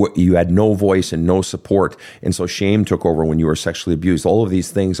You had no voice and no support, and so shame took over when you were sexually abused. All of these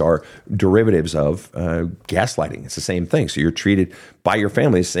things are derivatives of gaslighting. It's the same thing. So you're treated by your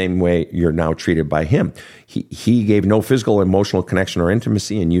family the same way you're now treated by him. He gave no physical, emotional connection or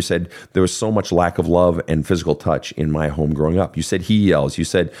intimacy, and you said there was so much lack of love and physical touch in my home growing up. You said he yells. You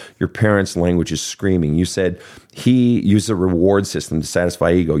said your parents' language is screaming. You said he used the reward system to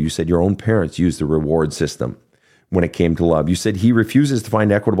satisfy ego. You said your own parents used the reward system when it came to love. You said he refuses to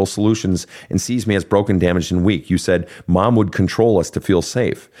find equitable solutions and sees me as broken, damaged, and weak. You said mom would control us to feel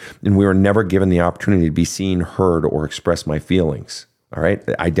safe, and we were never given the opportunity to be seen, heard, or express my feelings. All right,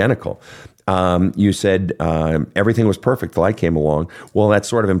 identical. You said everything was perfect till I came along. Well, that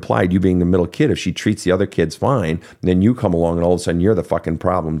sort of implied you being the middle kid. If she treats the other kids fine, then you come along and all of a sudden you're the fucking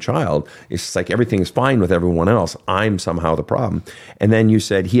problem child. It's just like everything's fine with everyone else. I'm somehow the problem. And then you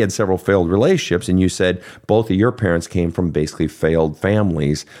said he had several failed relationships, and you said both of your parents came from basically failed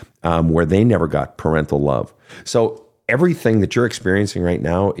families where they never got parental love. So everything that you're experiencing right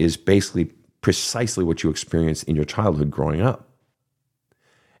now is basically precisely what you experienced in your childhood growing up.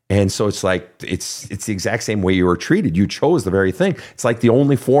 And so it's like, it's the exact same way you were treated. You chose the very thing. It's like the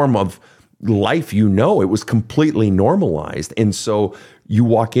only form of life you know. It was completely normalized. And so you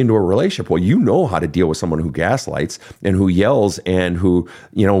walk into a relationship, well, you know how to deal with someone who gaslights and who yells and who,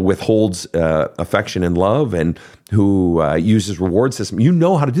 withholds affection and love and who uses reward system. You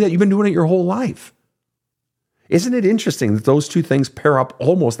know how to do that. You've been doing it your whole life. Isn't it interesting that those two things pair up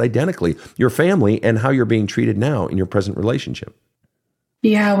almost identically, your family and how you're being treated now in your present relationship?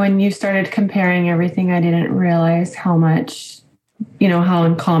 Yeah, when you started comparing everything, I didn't realize how much, how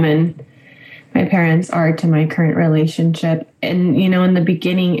uncommon my parents are to my current relationship. And, in the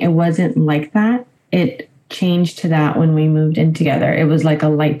beginning, it wasn't like that. It changed to that when we moved in together. It was like a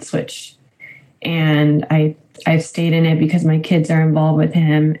light switch. And I've stayed in it because my kids are involved with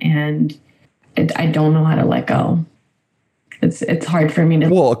him, and I don't know how to let go. It's hard for me to...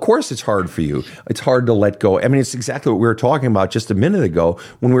 Well, of course it's hard for you. It's hard to let go. I mean, it's exactly what we were talking about just a minute ago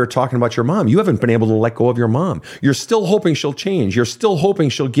when we were talking about your mom. You haven't been able to let go of your mom. You're still hoping she'll change. You're still hoping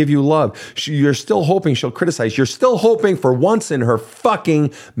she'll give you love. You're still hoping she'll criticize. You're still hoping for once in her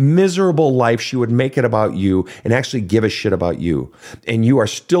fucking miserable life she would make it about you and actually give a shit about you. And you are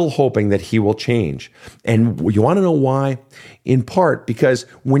still hoping that he will change. And you want to know why? In part because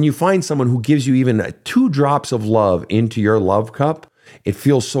when you find someone who gives you even 2 drops of love into your love cup, it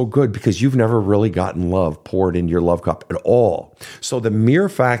feels so good because you've never really gotten love poured into your love cup at all. So the mere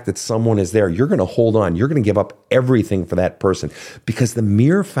fact that someone is there, you're going to hold on. You're going to give up everything for that person because the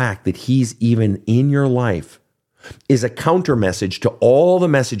mere fact that he's even in your life is a counter message to all the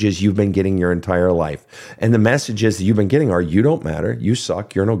messages you've been getting your entire life. And the messages that you've been getting are, you don't matter, you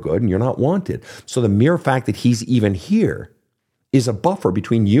suck, you're no good, and you're not wanted. So the mere fact that he's even here is a buffer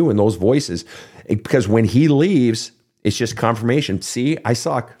between you and those voices. Because when he leaves, it's just confirmation. See, I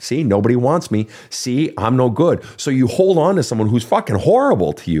suck. See, nobody wants me. See, I'm no good. So you hold on to someone who's fucking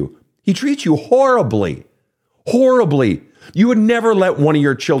horrible to you. He treats you horribly. Horribly. You would never let one of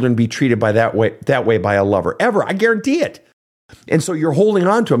your children be treated by that way by a lover, ever. I guarantee it. And so you're holding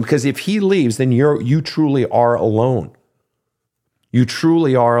on to him because if he leaves, then you truly are alone. You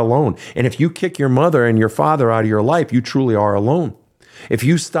truly are alone. And if you kick your mother and your father out of your life, you truly are alone. If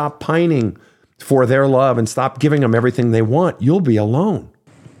you stop pining for their love and stop giving them everything they want, you'll be alone.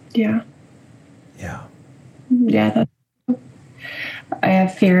 Yeah. Yeah. Yeah. I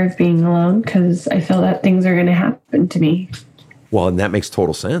have fear of being alone because I feel that things are going to happen to me. Well, and that makes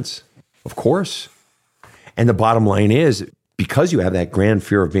total sense. Of course. And the bottom line is, because you have that grand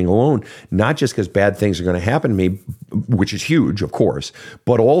fear of being alone, not just because bad things are going to happen to me, which is huge, of course,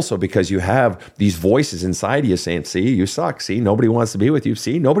 but also because you have these voices inside you saying, see, you suck. See, nobody wants to be with you.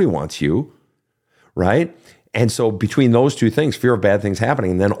 See, nobody wants you, right? And so between those two things, fear of bad things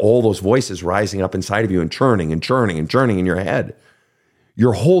happening, and then all those voices rising up inside of you and churning and churning and churning in your head,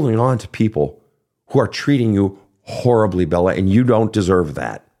 you're holding on to people who are treating you horribly, Bella, and you don't deserve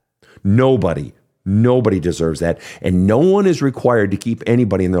that. Nobody deserves that. And no one is required to keep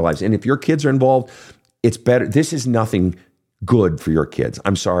anybody in their lives. And if your kids are involved, it's better. This is nothing good for your kids.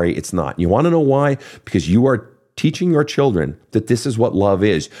 I'm sorry, it's not. You want to know why? Because you are teaching your children that this is what love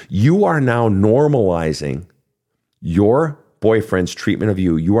is. You are now normalizing your boyfriend's treatment of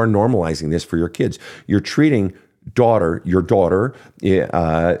you. You are normalizing this for your kids. You're treating your daughter. Do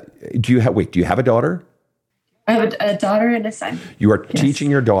you have a daughter? I have a daughter and a son. You are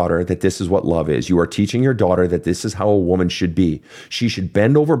teaching your daughter that this is what love is. You are teaching your daughter that this is how a woman should be. She should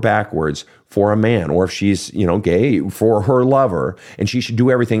bend over backwards for a man, or if she's, gay, for her lover, and she should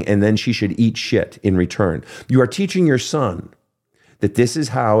do everything, and then she should eat shit in return. You are teaching your son that this is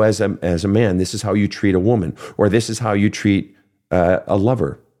how, as a man, this is how you treat a woman, or this is how you treat a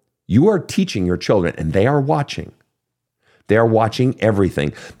lover. You are teaching your children, and they are watching. They are watching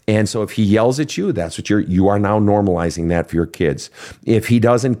everything. And so if he yells at you, that's what you are now normalizing that for your kids. If he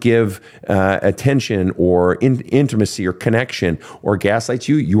doesn't give attention or intimacy or connection or gaslights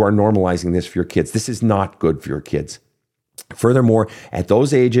you, you are normalizing this for your kids. This is not good for your kids. Furthermore, at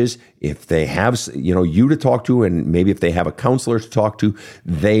those ages, if they have, you to talk to, and maybe if they have a counselor to talk to,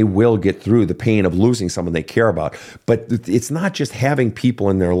 they will get through the pain of losing someone they care about. But it's not just having people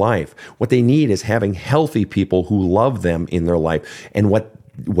in their life. What they need is having healthy people who love them in their life. And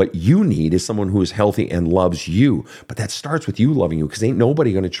what you need is someone who is healthy and loves you. But that starts with you loving you, because ain't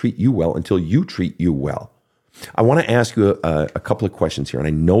nobody going to treat you well until you treat you well. I want to ask you a couple of questions here, and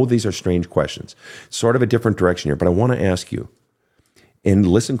I know these are strange questions, sort of a different direction here, but I want to ask you, and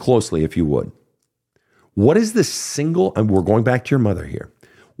listen closely if you would. What is the single, and we're going back to your mother here,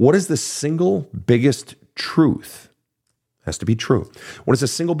 what is the single biggest truth, has to be true, what is the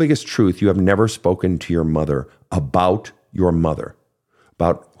single biggest truth you have never spoken to your mother, about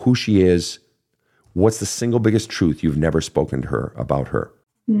who she is? What's the single biggest truth you've never spoken to her about her?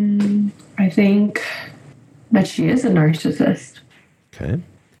 I think that she is a narcissist. Okay.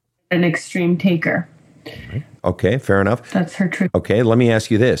 An extreme taker. Okay, fair enough. That's her truth. Okay, let me ask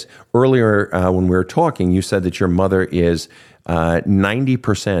you this. Earlier, when we were talking, you said that your mother is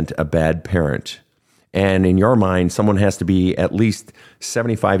 90% a bad parent. And in your mind, someone has to be at least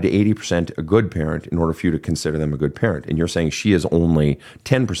 75 to 80% a good parent in order for you to consider them a good parent. And you're saying she is only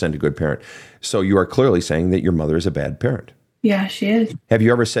 10% a good parent. So you are clearly saying that your mother is a bad parent. Yeah, she is. Have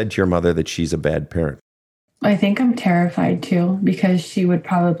you ever said to your mother that she's a bad parent? I think I'm terrified too, because she would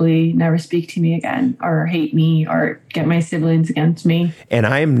probably never speak to me again, or hate me, or get my siblings against me. And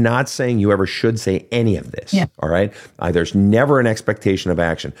I am not saying you ever should say any of this. Yeah. All right. There's never an expectation of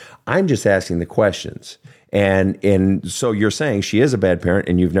action. I'm just asking the questions. And so you're saying she is a bad parent,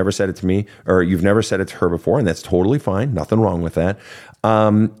 and you've never said it to me, or you've never said it to her before, and that's totally fine. Nothing wrong with that.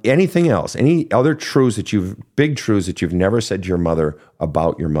 Anything else? Any other big truths that you've never said to your mother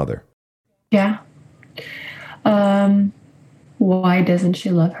about your mother? Yeah. Why doesn't she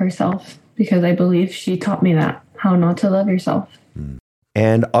love herself? Because I believe she taught me that, how not to love yourself.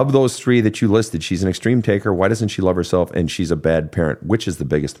 And of those three that you listed, she's an extreme taker. Why doesn't she love herself? And she's a bad parent. Which is the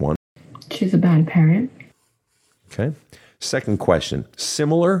biggest one? She's a bad parent. Okay. Second question,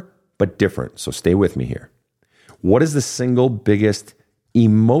 similar but different. So stay with me here. What is the single biggest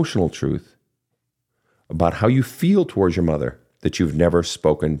emotional truth about how you feel towards your mother that you've never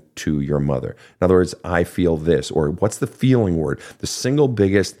spoken to your mother? In other words, I feel this, or what's the feeling word? The single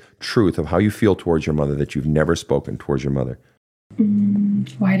biggest truth of how you feel towards your mother that you've never spoken towards your mother.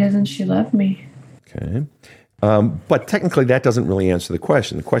 Why doesn't she love me? Okay. But technically that doesn't really answer the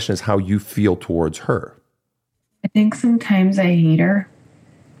question. The question is how you feel towards her. I think sometimes I hate her.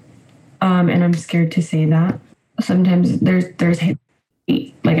 And I'm scared to say that. Sometimes there's hate.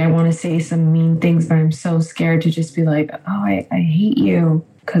 Like, I want to say some mean things, but I'm so scared to just be like, oh, I hate you,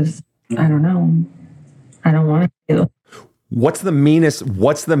 because I don't know. I don't want to. What's the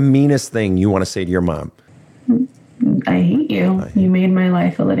meanest thing you want to say to your mom? I hate you. You made my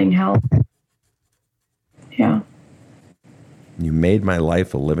life a living hell. Yeah. You made my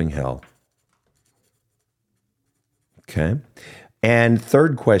life a living hell. Okay. And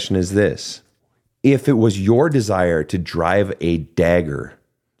third question is this. If it was your desire to drive a dagger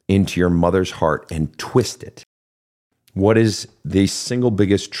into your mother's heart and twist it, what is the single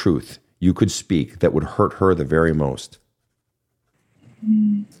biggest truth you could speak that would hurt her the very most?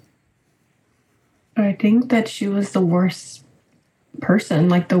 I think that she was the worst person,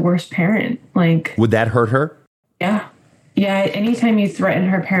 like the worst parent. Like, would that hurt her? Yeah. Yeah. Anytime you threaten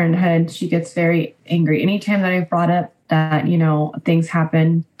her parenthood, she gets very angry. Anytime that I've brought up that, things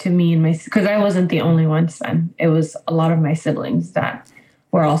happen to me and because I wasn't the only one, Sven. It was a lot of my siblings that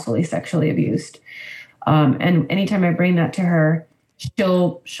were also sexually abused. And anytime I bring that to her,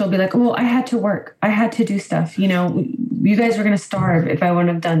 she'll be like, "Oh, I had to work. I had to do stuff. You guys were going to starve if I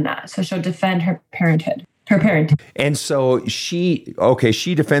wouldn't have done that." So she'll defend her parenthood. Her parent. And so she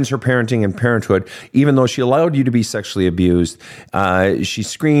defends her parenting and parenthood, even though she allowed you to be sexually abused. She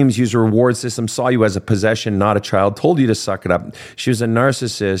screams, used a reward system, saw you as a possession, not a child, told you to suck it up. She was a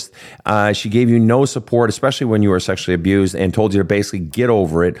narcissist. She gave you no support, especially when you were sexually abused, and told you to basically get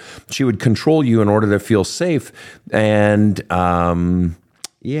over it. She would control you in order to feel safe. And and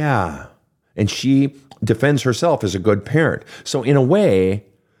she defends herself as a good parent. So in a way,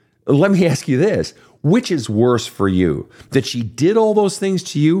 let me ask you this. Which is worse for you? That she did all those things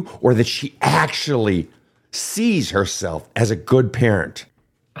to you, or that she actually sees herself as a good parent?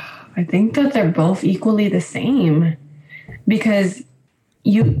 I think that they're both equally the same, because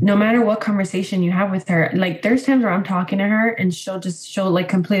no matter what conversation you have with her, like there's times where I'm talking to her and she'll like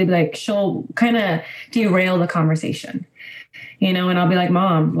completely, like she'll kind of derail the conversation, and I'll be like,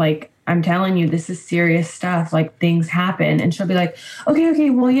 Mom, like, I'm telling you, this is serious stuff. Like, things happen. And she'll be like,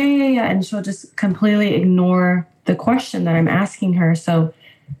 okay, well, yeah. And she'll just completely ignore the question that I'm asking her. So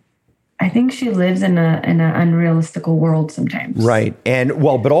I think she lives in an unrealistical world sometimes. Right. And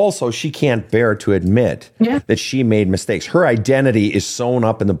but also she can't bear to admit that she made mistakes. Her identity is sewn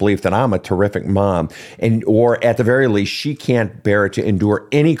up in the belief that I'm a terrific mom. Or at the very least, she can't bear to endure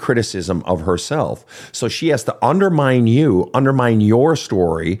any criticism of herself. So she has to undermine your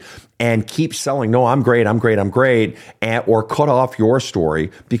story, and keep selling, no, I'm great, or cut off your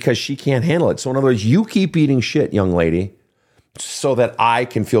story because she can't handle it. So in other words, you keep eating shit, young lady, so that I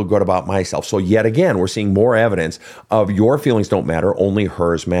can feel good about myself. So yet again, we're seeing more evidence of your feelings don't matter, only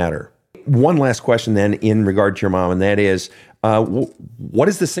hers matter. One last question then in regard to your mom, and that is, what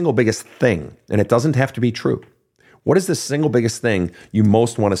is the single biggest thing, and it doesn't have to be true, what is the single biggest thing you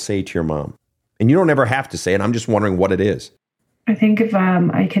most want to say to your mom? And you don't ever have to say it, I'm just wondering what it is. I think if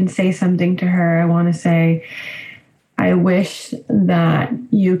I can say something to her, I want to say, I wish that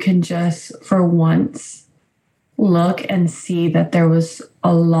you can just, for once, look and see that there was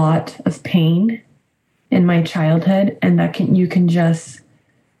a lot of pain in my childhood, and that you can just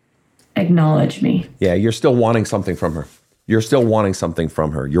acknowledge me. Yeah, you're still wanting something from her.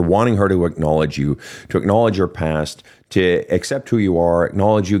 You're wanting her to acknowledge you, to acknowledge your past, to accept who you are,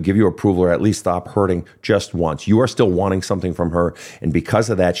 acknowledge you, give you approval, or at least stop hurting just once. You are still wanting something from her. And because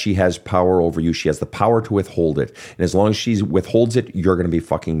of that, she has power over you. She has the power to withhold it. And as long as she withholds it, you're going to be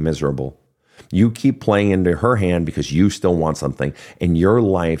fucking miserable. You keep playing into her hand because you still want something. In your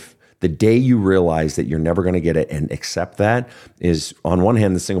life, the day you realize that you're never going to get it and accept that is, on one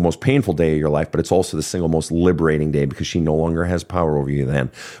hand, the single most painful day of your life, but it's also the single most liberating day because she no longer has power over you then.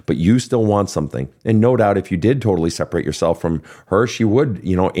 But you still want something. And no doubt if you did totally separate yourself from her, she would,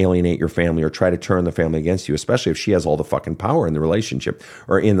 alienate your family or try to turn the family against you, especially if she has all the fucking power in the relationship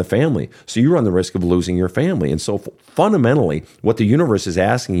or in the family. So you run the risk of losing your family. And so fundamentally, what the universe is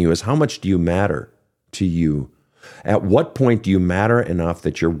asking you is, how much do you matter to you? At what point do you matter enough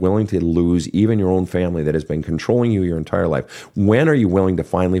that you're willing to lose even your own family that has been controlling you your entire life? When are you willing to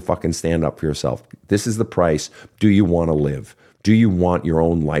finally fucking stand up for yourself? This is the price. Do you want to live? Do you want your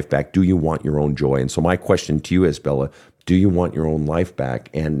own life back? Do you want your own joy? And so my question to you is, Bella, do you want your own life back?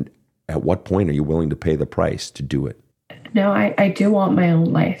 And at what point are you willing to pay the price to do it? No, I do want my own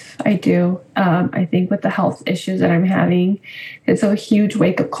life. I do. I think with the health issues that I'm having, it's a huge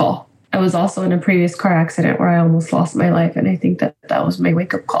wake-up call. I was also in a previous car accident where I almost lost my life, and I think that was my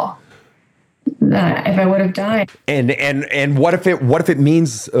wake-up call. That if I would have died. And what if it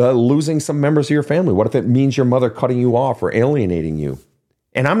means losing some members of your family? What if it means your mother cutting you off or alienating you?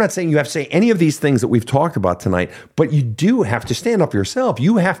 And I'm not saying you have to say any of these things that we've talked about tonight, but you do have to stand up for yourself.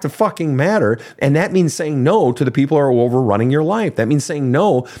 You have to fucking matter. And that means saying no to the people who are overrunning your life. That means saying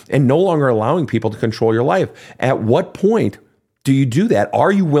no and no longer allowing people to control your life. At what point do you do that?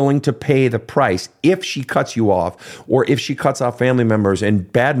 Are you willing to pay the price if she cuts you off, or if she cuts off family members and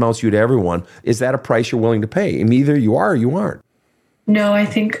badmouths you to everyone? Is that a price you're willing to pay? And either you are or you aren't. No, I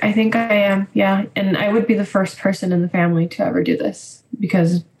think I am. Yeah. And I would be the first person in the family to ever do this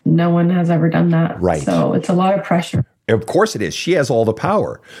because no one has ever done that. Right. So it's a lot of pressure. Of course it is. She has all the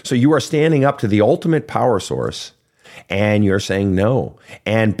power. So you are standing up to the ultimate power source and you're saying no.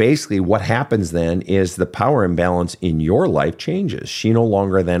 And basically what happens then is the power imbalance in your life changes. She no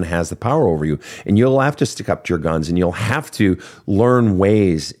longer then has the power over you. And you'll have to stick up to your guns and you'll have to learn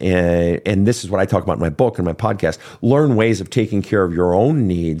ways. And this is what I talk about in my book and my podcast. Learn ways of taking care of your own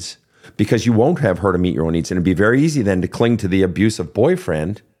needs because you won't have her to meet your own needs. And it'd be very easy then to cling to the abusive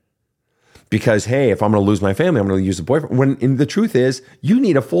boyfriend because, hey, if I'm going to lose my family, I'm going to use a boyfriend. When the truth is, you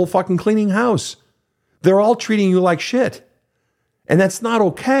need a full fucking cleaning house. They're all treating you like shit. And that's not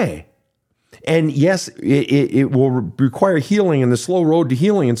okay. And yes, it will require healing and the slow road to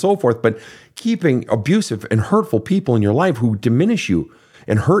healing and so forth, but keeping abusive and hurtful people in your life who diminish you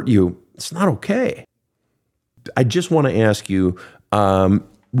and hurt you, it's not okay. I just want to ask you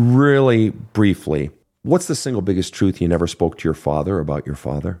really briefly, what's the single biggest truth you never spoke to your father about your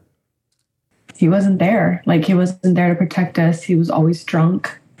father? He wasn't there. Like, he wasn't there to protect us. He was always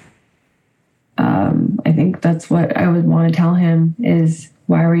drunk. I think that's what I would want to tell him is,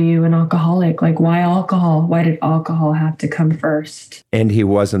 why were you an alcoholic? Like, why alcohol? Why did alcohol have to come first? And he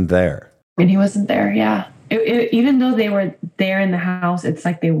wasn't there. And he wasn't there, yeah. Even though they were there in the house, it's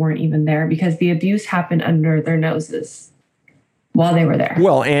like they weren't even there because the abuse happened under their noses while they were there.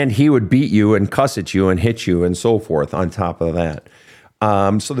 Well, and he would beat you and cuss at you and hit you and so forth on top of that.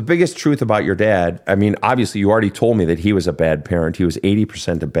 So the biggest truth about your dad, I mean, obviously you already told me that he was a bad parent. He was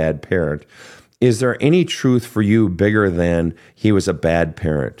 80% a bad parent. Is there any truth for you bigger than he was a bad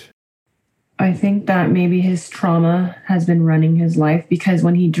parent? I think that maybe his trauma has been running his life because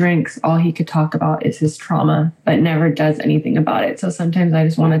when he drinks, all he could talk about is his trauma, but never does anything about it. So sometimes I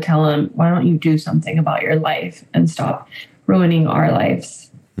just want to tell him, why don't you do something about your life and stop ruining our lives?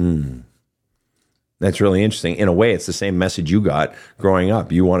 That's really interesting. In a way, it's the same message you got growing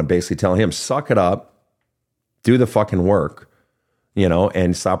up. You want to basically tell him, suck it up, do the fucking work,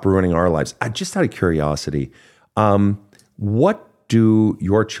 and stop ruining our lives. Just out of curiosity, what do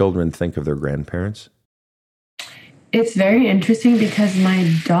your children think of their grandparents? It's very interesting because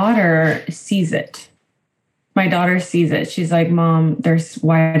my daughter sees it. She's like, Mom,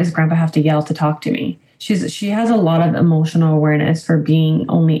 why does Grandpa have to yell to talk to me? She has a lot of emotional awareness for being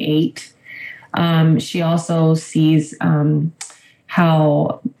only 8. She also sees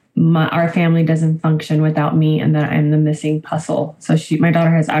how our family doesn't function without me and that I'm the missing puzzle. So my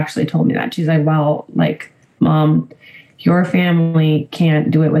daughter has actually told me that. She's like, wow, like, Mom, your family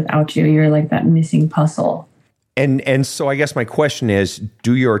can't do it without you. You're like that missing puzzle. And so I guess my question is,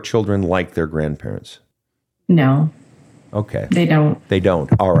 do your children like their grandparents? No. Okay. They don't. They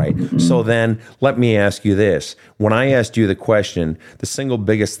don't. All right. Mm-hmm. So then let me ask you this. When I asked you the question, the single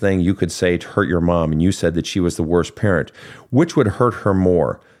biggest thing you could say to hurt your mom, and you said that she was the worst parent, which would hurt her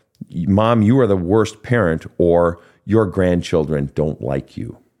more? Mom, you are the worst parent, or your grandchildren don't like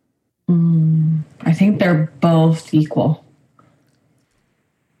you? I think they're both equal.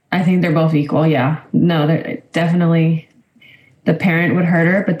 Yeah. No, definitely the parent would hurt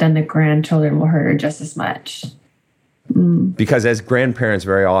her, but then the grandchildren will hurt her just as much. Because as grandparents,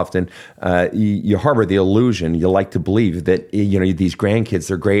 very often, you harbor the illusion, you like to believe that, these grandkids,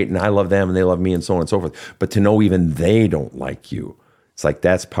 they're great and I love them and they love me and so on and so forth. But to know even they don't like you, it's like,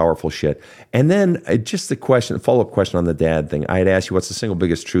 that's powerful shit. And then just the follow-up question on the dad thing. I had asked you, what's the single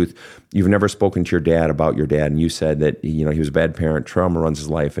biggest truth? You've never spoken to your dad about your dad, and you said that, he was a bad parent, trauma runs his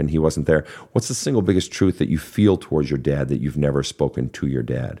life, and he wasn't there. What's the single biggest truth that you feel towards your dad that you've never spoken to your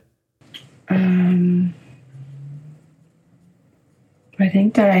dad? I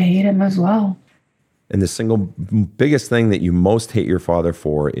think that I hate him as well. And the single biggest thing that you most hate your father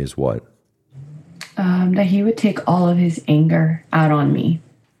for is what? That he would take all of his anger out on me.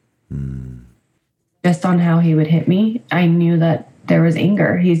 Just on how he would hit me, I knew that there was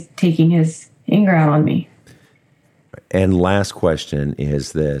anger. He's taking his anger out on me. And last question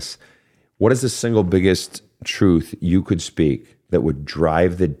is this. What is the single biggest truth you could speak that would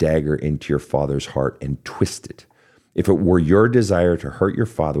drive the dagger into your father's heart and twist it? If it were your desire to hurt your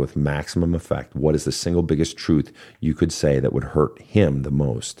father with maximum effect, what is the single biggest truth you could say that would hurt him the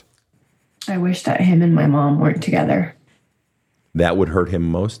most? I wish that him and my mom weren't together. That would hurt him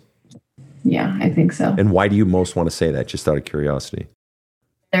most? Yeah, I think so. And why do you most want to say that, just out of curiosity?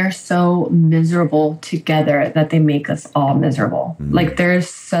 They're so miserable together that they make us all miserable. Like, they're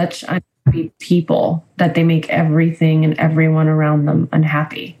such unhappy people that they make everything and everyone around them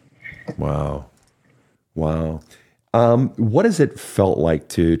unhappy. Wow. What has it felt like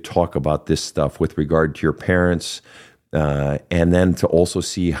to talk about this stuff with regard to your parents, and then to also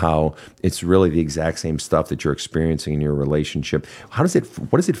see how it's really the exact same stuff that you're experiencing in your relationship? What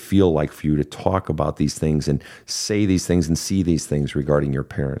does it feel like for you to talk about these things and say these things and see these things regarding your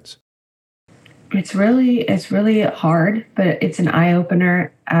parents? It's really hard, but it's an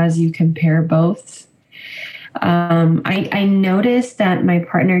eye-opener as you compare both. I noticed that my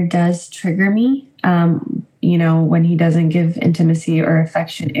partner does trigger me. When he doesn't give intimacy or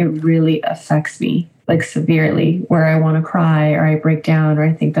affection, it really affects me, like, severely, where I want to cry or I break down or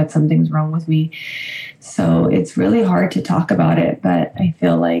I think that something's wrong with me. So it's really hard to talk about it, but I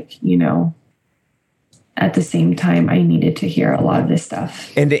feel like, at the same time, I needed to hear a lot of this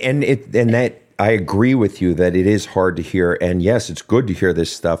stuff. And that I agree with you that it is hard to hear. And yes, it's good to hear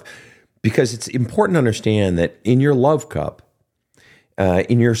this stuff, because it's important to understand that in your love cup,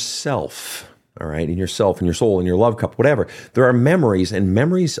 in yourself, all right, in yourself, in your soul, in your love cup, whatever, there are memories, and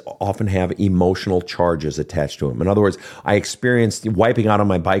memories often have emotional charges attached to them. In other words, I experienced wiping out on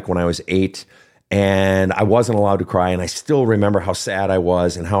my bike when I was 8, and I wasn't allowed to cry, and I still remember how sad I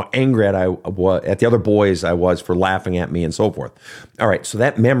was and how angry at the other boys I was for laughing at me and so forth. All right, so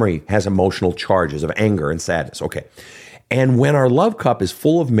that memory has emotional charges of anger and sadness. Okay. And when our love cup is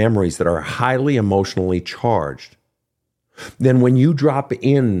full of memories that are highly emotionally charged, then when you drop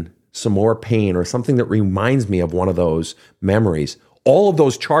in some more pain or something that reminds me of one of those memories, all of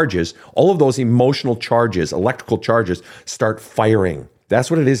those charges, all of those emotional charges, electrical charges start firing. That's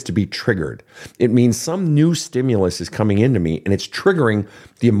what it is to be triggered. It means some new stimulus is coming into me and it's triggering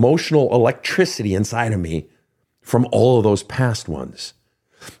the emotional electricity inside of me from all of those past ones.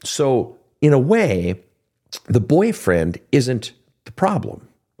 So in a way, the boyfriend isn't the problem.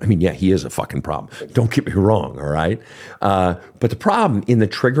 I mean, yeah, he is a fucking problem. Don't get me wrong, all right? But the problem in the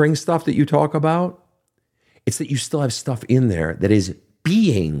triggering stuff that you talk about, it's that you still have stuff in there that is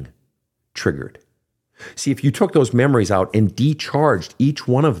being triggered. See, if you took those memories out and decharged each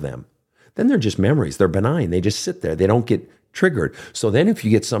one of them, then they're just memories. They're benign. They just sit there. They don't get triggered. So then if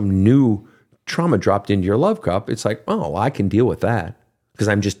you get some new trauma dropped into your love cup, it's like, oh, well, I can deal with that because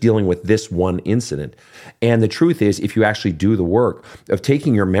I'm just dealing with this one incident. And the truth is, if you actually do the work of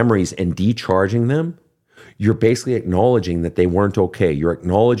taking your memories and decharging them, you're basically acknowledging that they weren't okay. You're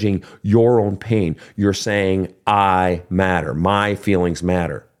acknowledging your own pain. You're saying, I matter. My feelings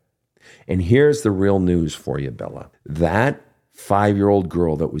matter. And here's the real news for you, Bella. That 5-year-old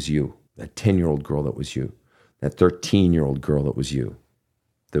girl that was you, that 10-year-old girl that was you, that 13-year-old girl that was you,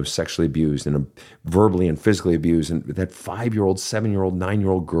 that was sexually abused and verbally and physically abused, and that 5-year-old, 7-year-old,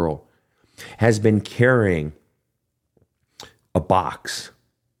 9-year-old girl has been carrying a box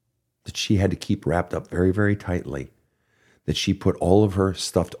that she had to keep wrapped up very, very tightly, that she put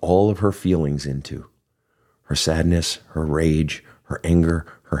stuffed all of her feelings into. Her sadness, her rage, her anger,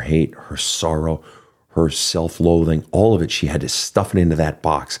 her hate, her sorrow, her self-loathing, all of it, she had to stuff it into that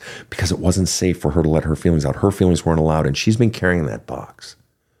box because it wasn't safe for her to let her feelings out. Her feelings weren't allowed, and she's been carrying that box.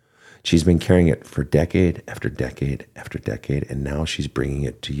 She's been carrying it for decade after decade after decade, and now she's bringing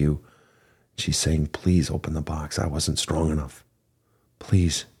it to you. She's saying, please open the box. I wasn't strong enough.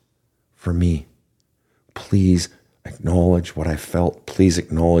 Please, for me, please acknowledge what I felt. Please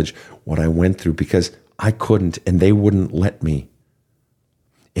acknowledge what I went through because I couldn't and they wouldn't let me.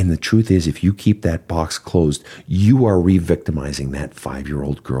 And the truth is, if you keep that box closed, you are re-victimizing that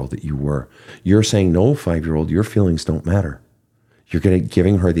 5-year-old girl that you were. You're saying, no, 5-year-old, your feelings don't matter. You're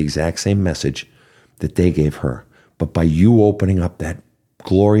giving her the exact same message that they gave her. But by you opening up that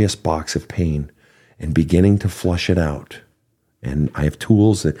glorious box of pain and beginning to flush it out, and I have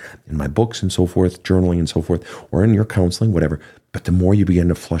tools that in my books and so forth, journaling and so forth, or in your counseling, whatever, but the more you begin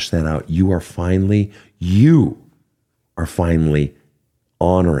to flush that out, you are finally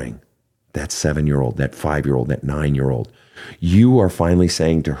honoring that 7-year-old, that 5-year-old, that 9-year-old. You are finally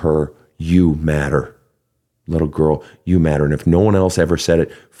saying to her, you matter. Little girl, you matter. And if no one else ever said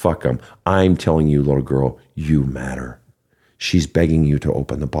it, fuck them. I'm telling you, little girl, you matter. She's begging you to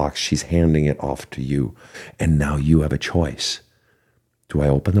open the box. She's handing it off to you. And now you have a choice. Do I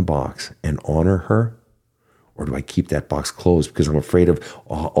open the box and honor her? Or do I keep that box closed because I'm afraid of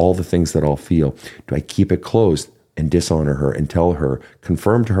all the things that I'll feel? Do I keep it closed and dishonor her and tell her,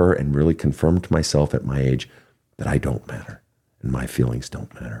 confirm to her and really confirm to myself at my age that I don't matter and my feelings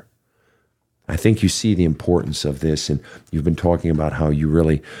don't matter? I think you see the importance of this, and you've been talking about how you're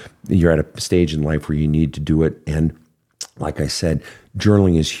at a stage in life where you need to do it. And like I said,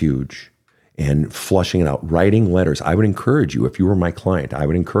 journaling is huge, and flushing it out, writing letters. I would encourage you, if you were my client, I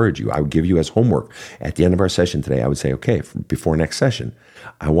would give you as homework at the end of our session today, I would say, okay, before next session,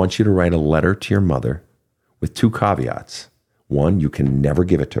 I want you to write a letter to your mother with 2 caveats. 1, you can never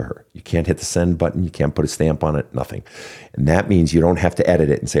give it to her. You can't hit the send button. You can't put a stamp on it, nothing. And that means you don't have to edit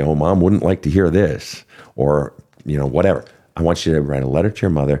it and say, oh, mom wouldn't like to hear this, or, whatever. I want you to write a letter to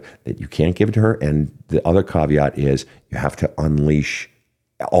your mother that you can't give it to her. And the other caveat is you have to unleash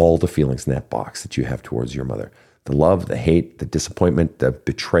all the feelings in that box that you have towards your mother. The love, the hate, the disappointment, the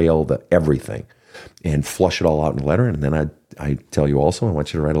betrayal, the everything. And flush it all out in a letter. And then I tell you also, I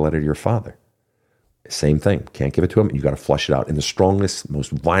want you to write a letter to your father. Same thing. Can't give it to him. You got to flush it out in the strongest,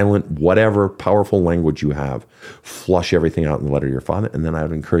 most violent, whatever powerful language you have. Flush everything out in the letter to your father. And then I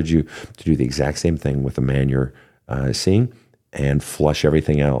would encourage you to do the exact same thing with the man you're seeing and flush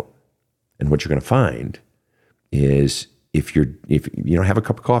everything out. And what you're going to find is if you have a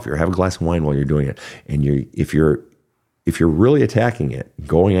cup of coffee or have a glass of wine while you're doing it, and if you're really attacking it,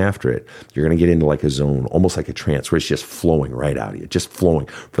 going after it, you're going to get into like a zone, almost like a trance, where it's just flowing right out of you, just flowing.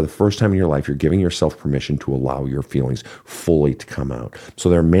 For the first time in your life, you're giving yourself permission to allow your feelings fully to come out. So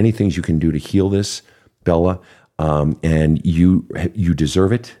there are many things you can do to heal this, Bella, and you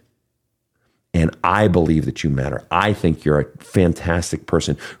deserve it. And I believe that you matter. I think you're a fantastic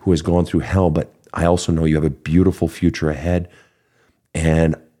person who has gone through hell, but I also know you have a beautiful future ahead.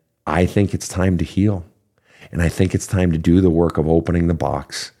 And I think it's time to heal. And I think it's time to do the work of opening the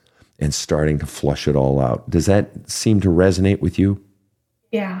box and starting to flush it all out. Does that seem to resonate with you?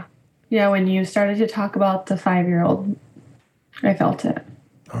 Yeah. Yeah, when you started to talk about the 5-year-old, I felt it.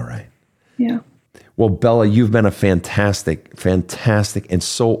 All right. Yeah. Well, Bella, you've been a fantastic, and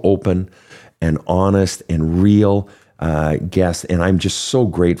so open and honest and real guest. And I'm just so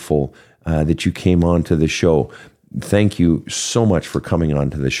grateful that you came on to the show. Thank you so much for coming on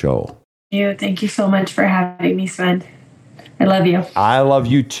to the show. Thank you so much for having me, Sven. I love you. I love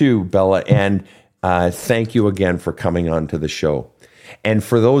you too, Bella. And thank you again for coming on to the show. And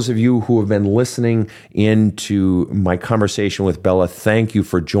for those of you who have been listening into my conversation with Bella, thank you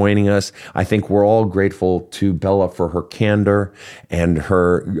for joining us. I think we're all grateful to Bella for her candor and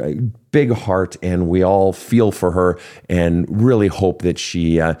her big heart, and we all feel for her and really hope that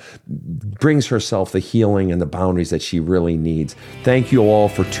she brings herself the healing and the boundaries that she really needs. Thank you all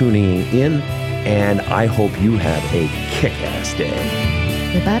for tuning in, and I hope you have a kick-ass day.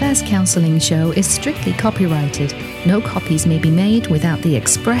 The Badass Counseling Show is strictly copyrighted. No copies may be made without the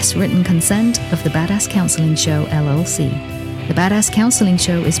express written consent of the Badass Counseling Show, LLC. The Badass Counseling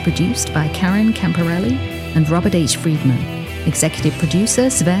Show is produced by Karen Camparelli and Robert H. Friedman. Executive producer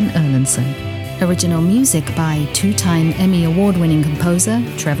Sven Erlandson. Original music by 2-time Emmy Award-winning composer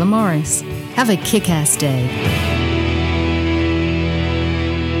Trevor Morris. Have a kick-ass day.